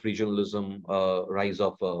rise of regionalism, rise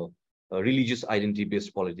of religious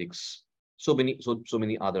identity-based politics, so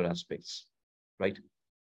many other aspects, right?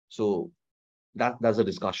 So that's a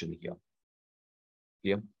discussion here.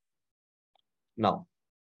 Yeah. Now,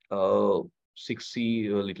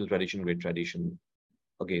 6C, little tradition, great tradition.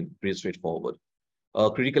 Again, pretty straightforward.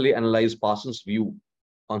 Critically analyze Parsons' view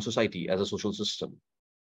on society as a social system,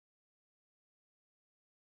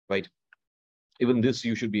 right? Even this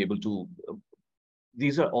you should be able to.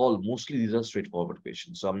 These are straightforward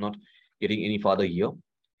questions, so I'm not getting any farther here,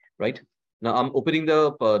 right? Now I'm opening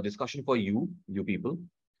the discussion for you people.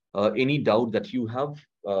 Any doubt that you have,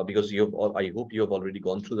 because you have I hope you have already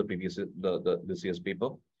gone through the previous this year's paper.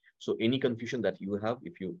 So any confusion that you have,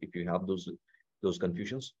 if you have those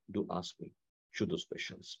confusions, do ask me. Shoot those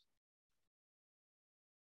questions.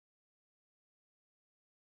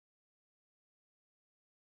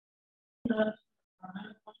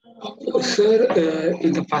 Sir,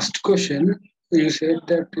 in the first question, you said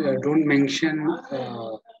that don't mention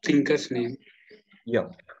thinker's name. Yeah.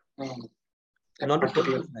 That Not the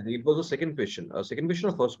particular first question, I think it was the second question. Second question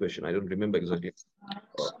or first question? I don't remember exactly.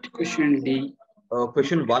 question D.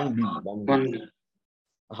 Question 1B. 1B.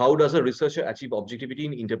 How does a researcher achieve objectivity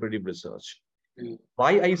in interpretive research? Mm.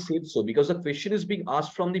 Why I said so? Because the question is being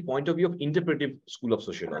asked from the point of view of interpretive school of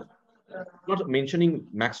sociology. Not mentioning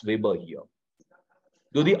Max Weber here.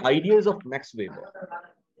 Though the idea is of Max Weber.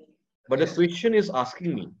 But the question is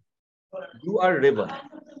asking me, you are Revan.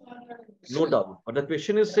 No doubt. But the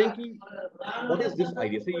question is saying, what is this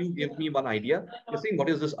idea? Say you give me one idea. You're saying, what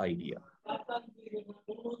is this idea?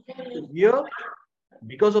 So here,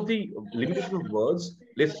 because of the limitation of words,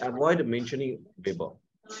 let's avoid mentioning Weber.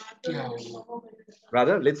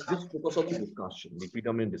 Rather, let's just focus on the discussion, the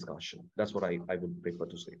predominant discussion. That's what I would prefer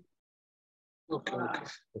to say. Okay.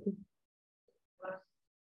 Okay.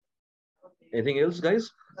 Anything else,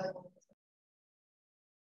 guys?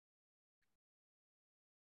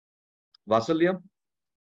 Vasalya?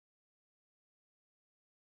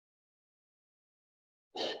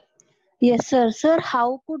 Yes, sir. Sir,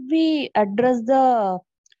 how could we address the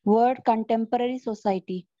word contemporary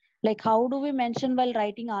society? Like, how do we mention while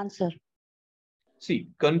writing answer? See,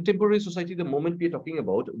 contemporary society, the moment we are talking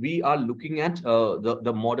about, we are looking at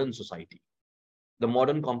the modern society, the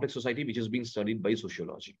modern complex society, which is being studied by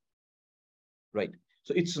sociology. Right.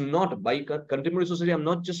 So it's not by contemporary society. I'm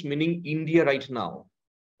not just meaning India right now.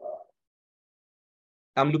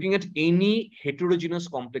 I'm looking at any heterogeneous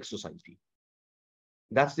complex society.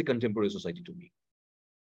 That's the contemporary society to me.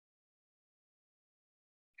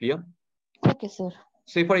 Clear? Okay, sir.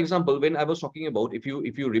 Say, for example, when I was talking about, if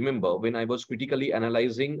you remember, when I was critically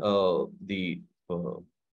analyzing the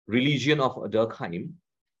religion of Durkheim,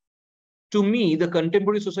 to me, the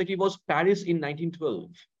contemporary society was Paris in 1912.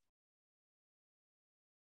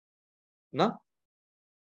 No?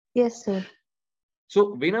 Yes, sir.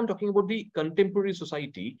 So when I'm talking about the contemporary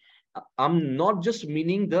society, I'm not just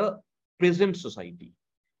meaning the present society.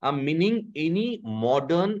 I'm meaning any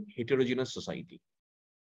modern heterogeneous society.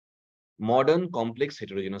 Modern, complex,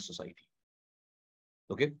 heterogeneous society.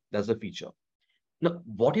 Okay, that's the feature. Now,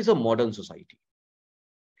 what is a modern society?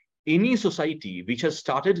 Any society which has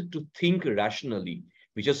started to think rationally,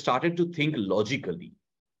 which has started to think logically.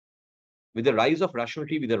 With the rise of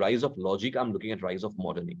rationality, with the rise of logic, I'm looking at rise of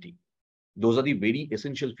modernity. Those are the very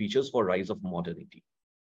essential features for rise of modernity.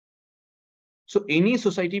 So any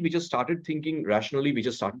society which has started thinking rationally, which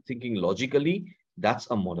has started thinking logically, that's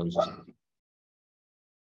a modern society.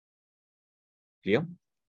 Clear?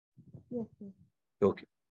 Yes, sir. Okay.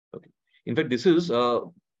 In fact, this is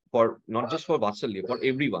for not just for Vatsalya, for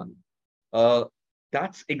everyone.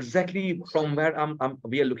 That's exactly from where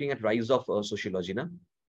we are looking at rise of sociology, na?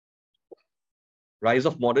 Rise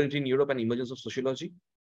of modernity in Europe and emergence of sociology.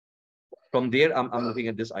 From there, I'm looking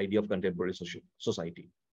at this idea of contemporary society.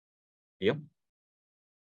 Yeah.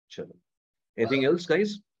 Sure. Anything else,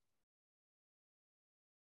 guys?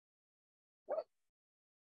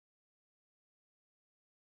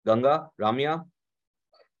 Ganga, Ramya?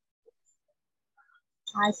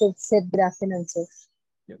 Hi, sir. Good afternoon, sir.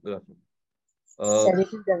 Yeah, good afternoon. Sir,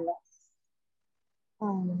 this is Ganga.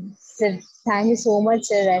 Sir, thank you so much,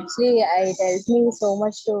 sir. Actually, it helped me so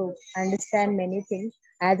much to understand many things.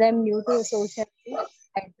 As I'm new to society,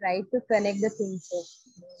 I try to connect the things, sir,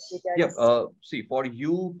 with your Yeah, see, for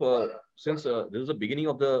you, since this is the beginning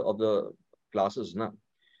of the classes now,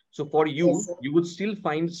 so for Yes, you, sir. you would still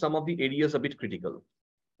find some of the areas a bit critical,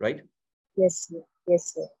 right? Yes, sir.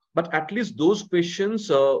 Yes, sir. But at least those questions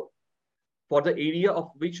for the area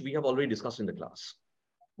of which we have already discussed in the class.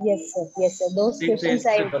 Yes, sir. Yes, sir. Those questions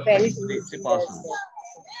Say I felt say easy, pass on.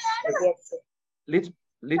 sir. Yes, sir. Let's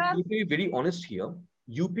be very honest here.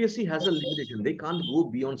 UPSC has a limitation. They can't go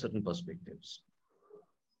beyond certain perspectives.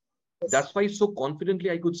 Yes, That's why so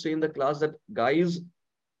confidently I could say in the class that guys,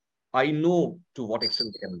 I know to what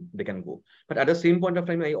extent they can go. But at the same point of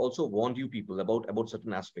time, I also warned you people about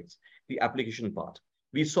certain aspects. The application part.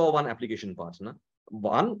 We saw one application part, na?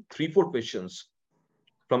 3, 4 questions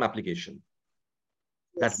from application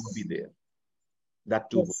that would be yes, there. That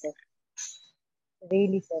too. yes, sir.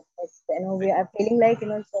 Really, sir. Yes, we are feeling like so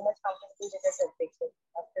much comfortable with the subject, sir,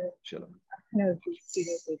 after Sure. these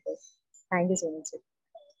serious papers. Thank you so much, sir.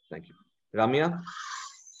 Thank you. Ramya?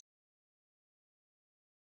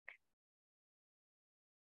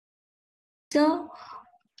 So,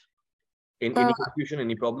 Any confusion,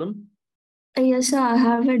 any problem? yes, sir, I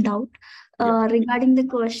have a doubt Yeah. regarding the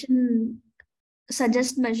question.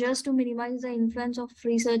 Suggest measures to minimize the influence of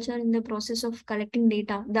researcher in the process of collecting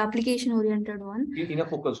data, the application oriented one. In a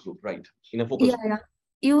focus group, right? In a focus Yeah.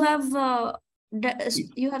 You have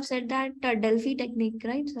you have said that Delphi technique,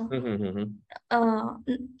 right, sir? group. Uh,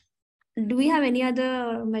 do we have any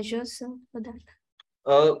other measures, sir, for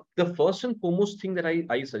that? The first and foremost thing that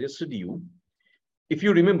I suggested you, if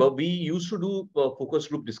you remember, we used to do focus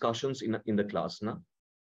group discussions in the class. Na?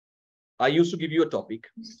 I used to give you a topic,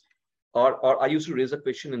 or I used to raise a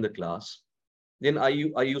question in the class. Then I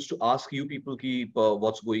used to ask you people keep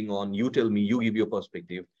what's going on. You tell me. You give your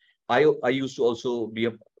perspective. I used to also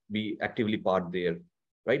be actively part there,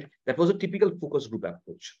 right? That was a typical focus group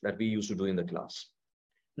approach that we used to do in the class.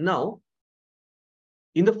 Now,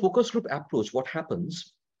 in the focus group approach, what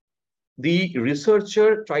happens? The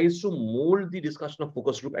researcher tries to mold the discussion of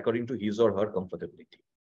focus group according to his or her comfortability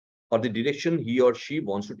or the direction he or she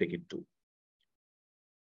wants to take it to.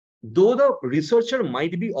 Though the researcher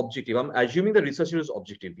might be objective, I'm assuming the researcher is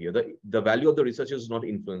objective here. The value of the researcher is not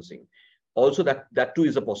influencing. Also, that too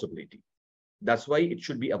is a possibility. That's why it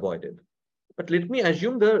should be avoided. But let me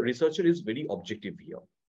assume the researcher is very objective here.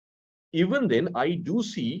 Even then, I do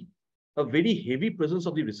see a very heavy presence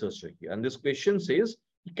of the researcher here. And this question says,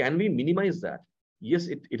 can we minimize that? Yes,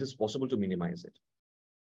 it is possible to minimize it.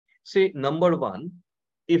 Say, number one,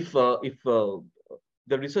 if the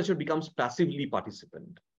researcher becomes passively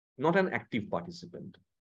participant, not an active participant.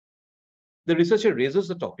 The researcher raises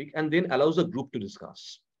the topic and then allows the group to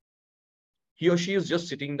discuss. He or she is just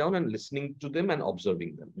sitting down and listening to them and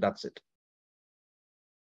observing them. That's it.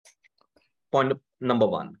 Point number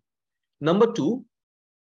one. Number two,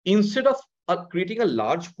 instead of creating a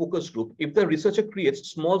large focus group, if the researcher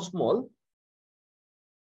creates small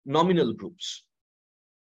nominal groups,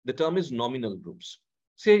 the term is nominal groups.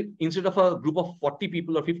 Say, instead of a group of 40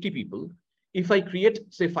 people or 50 people, if I create,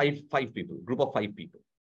 say, five people, group of 5 people,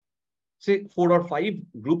 say 4 or 5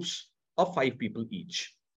 groups of 5 people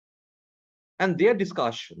each, and their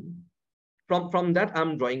discussion, from that,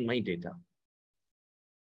 I'm drawing my data,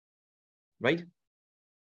 right?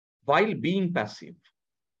 While being passive.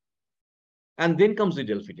 And then comes the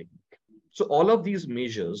Delphi technique. So all of these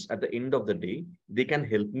measures at the end of the day, they can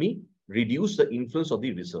help me reduce the influence of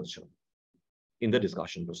the researcher in the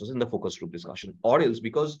discussion process, in the focus group discussion, or else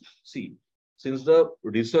because, see, since the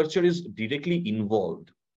researcher is directly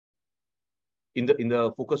involved in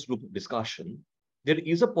the focus group discussion, there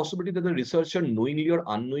is a possibility that the researcher knowingly or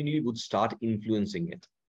unknowingly would start influencing it.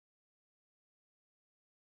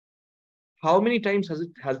 How many times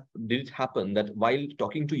did it happen that while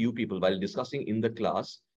talking to you people, while discussing in the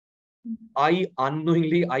class, I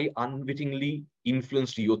unwittingly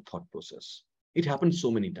influenced your thought process? It happened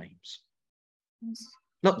so many times. Yes.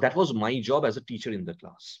 Now, that was my job as a teacher in the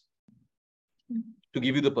class, to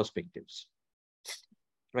give you the perspectives,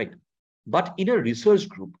 right? But in a research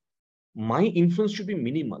group, my influence should be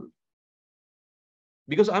minimal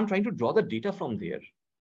because I'm trying to draw the data from there.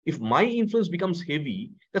 If my influence becomes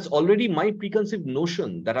heavy, that's already my preconceived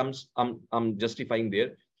notion that I'm justifying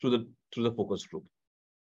there through the focus group.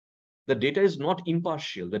 The data is not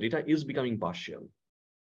impartial. The data is becoming partial.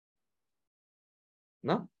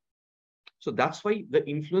 No? So that's why the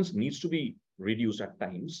influence needs to be reduced at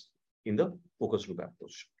times in the focus group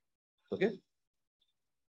approach. Okay?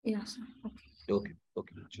 Yes. Okay.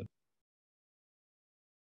 Sure.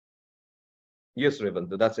 Yes,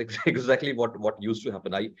 Revant, that's exactly what used to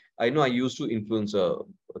happen. I know I used to influence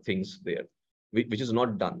things there, which is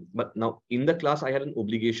not done. But now in the class, I had an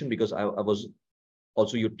obligation because I was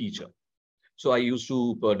also your teacher. So I used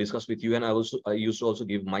to discuss with you, and I used to also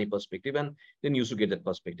give my perspective, and then used to get that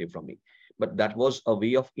perspective from me. But that was a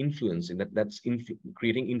way of influencing. That's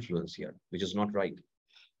creating influence here, which is not right.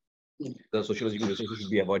 The sociological researchers should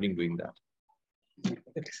be avoiding doing that.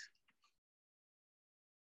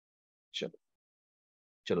 Sure.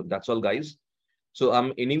 Chalo, that's all, guys. So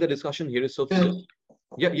I'm ending the discussion here. So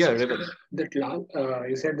yeah, Revant. That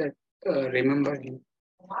you said that remember him.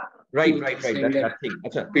 Right. That thing.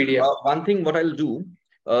 PDF. One thing, what I'll do,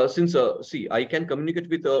 since see, I can communicate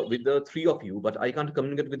with the three of you, but I can't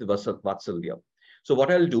communicate with Vatsalya. So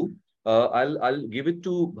what I'll do, I'll give it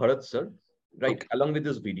to Bharat sir, right, Okay. along with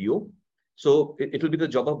this video. So it will be the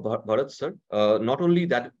job of Bharat sir. Not only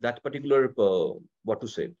that particular what to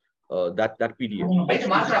say, that PDF,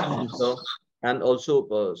 and also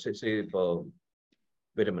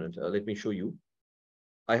wait a minute. Let me show you.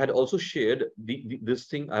 I had also shared this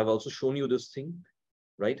thing. I have also shown you this thing,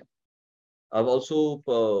 right? I've also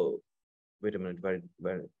wait a minute.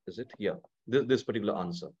 Where is it? Yeah, this particular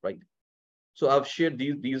answer, right? So I've shared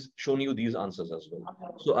shown you these answers as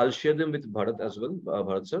well. So I'll share them with Bharat as well,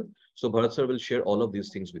 Bharat sir. So Bharat sir will share all of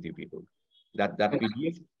these things with you people. That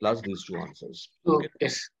PDF plus these two answers. Okay.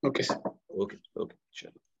 Yes. Okay, sir. Okay.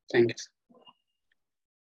 Sure. Thank you, sir.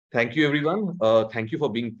 Thank you, everyone. Thank you for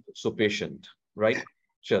being so patient, right?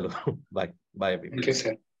 Chalo. Bye, everyone. Thank you,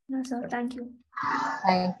 sir. Yes, sir. Thank you.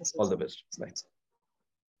 Thank you, sir. All the best. Bye.